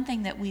so one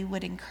thing that we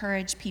would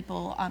encourage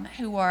people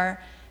who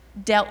are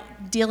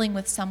dealing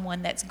with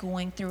someone that's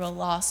going through a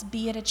loss,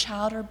 be it a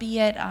child or be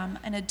it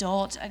an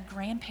adult, a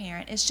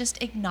grandparent, is just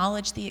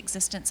acknowledge the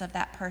existence of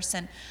that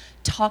person,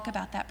 talk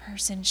about that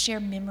person, share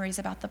memories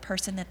about the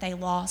person that they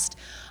lost,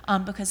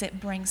 because it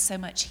brings so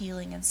much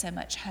healing and so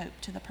much hope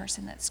to the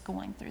person that's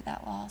going through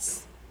that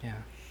loss.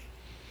 Yeah.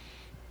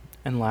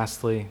 And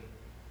lastly,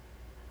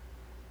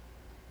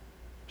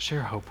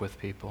 share hope with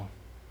people.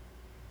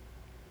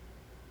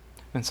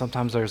 And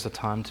sometimes there's a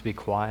time to be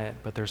quiet,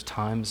 but there's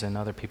times in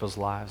other people's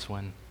lives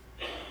when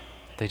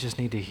they just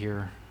need to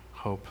hear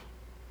hope.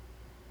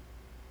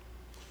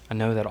 I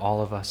know that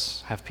all of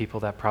us have people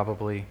that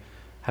probably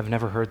have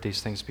never heard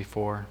these things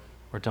before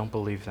or don't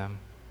believe them.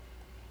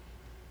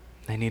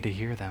 They need to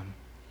hear them.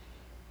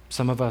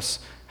 Some of us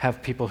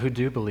have people who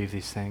do believe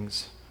these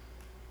things,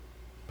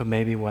 but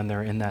maybe when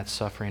they're in that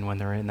suffering, when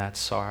they're in that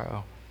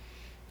sorrow,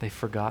 they've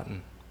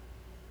forgotten.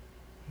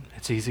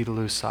 It's easy to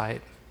lose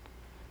sight.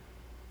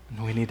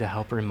 And we need to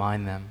help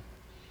remind them,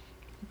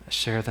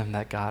 share with them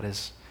that God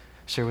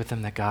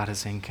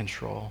is in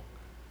control.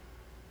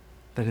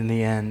 That in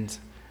the end,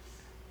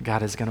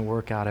 God is going to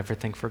work out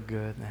everything for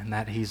good, and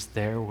that he's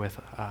there with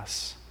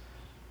us.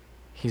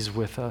 He's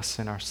with us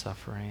in our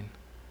suffering.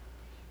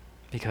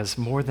 Because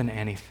more than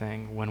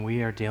anything, when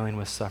we are dealing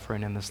with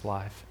suffering in this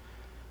life,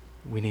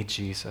 we need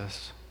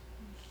Jesus.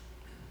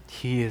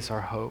 He is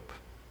our hope.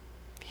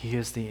 He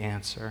is the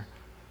answer.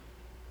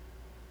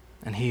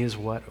 And he is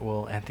what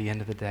will, at the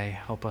end of the day,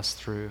 help us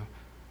through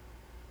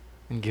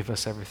and give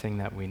us everything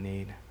that we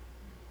need.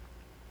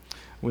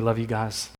 We love you guys.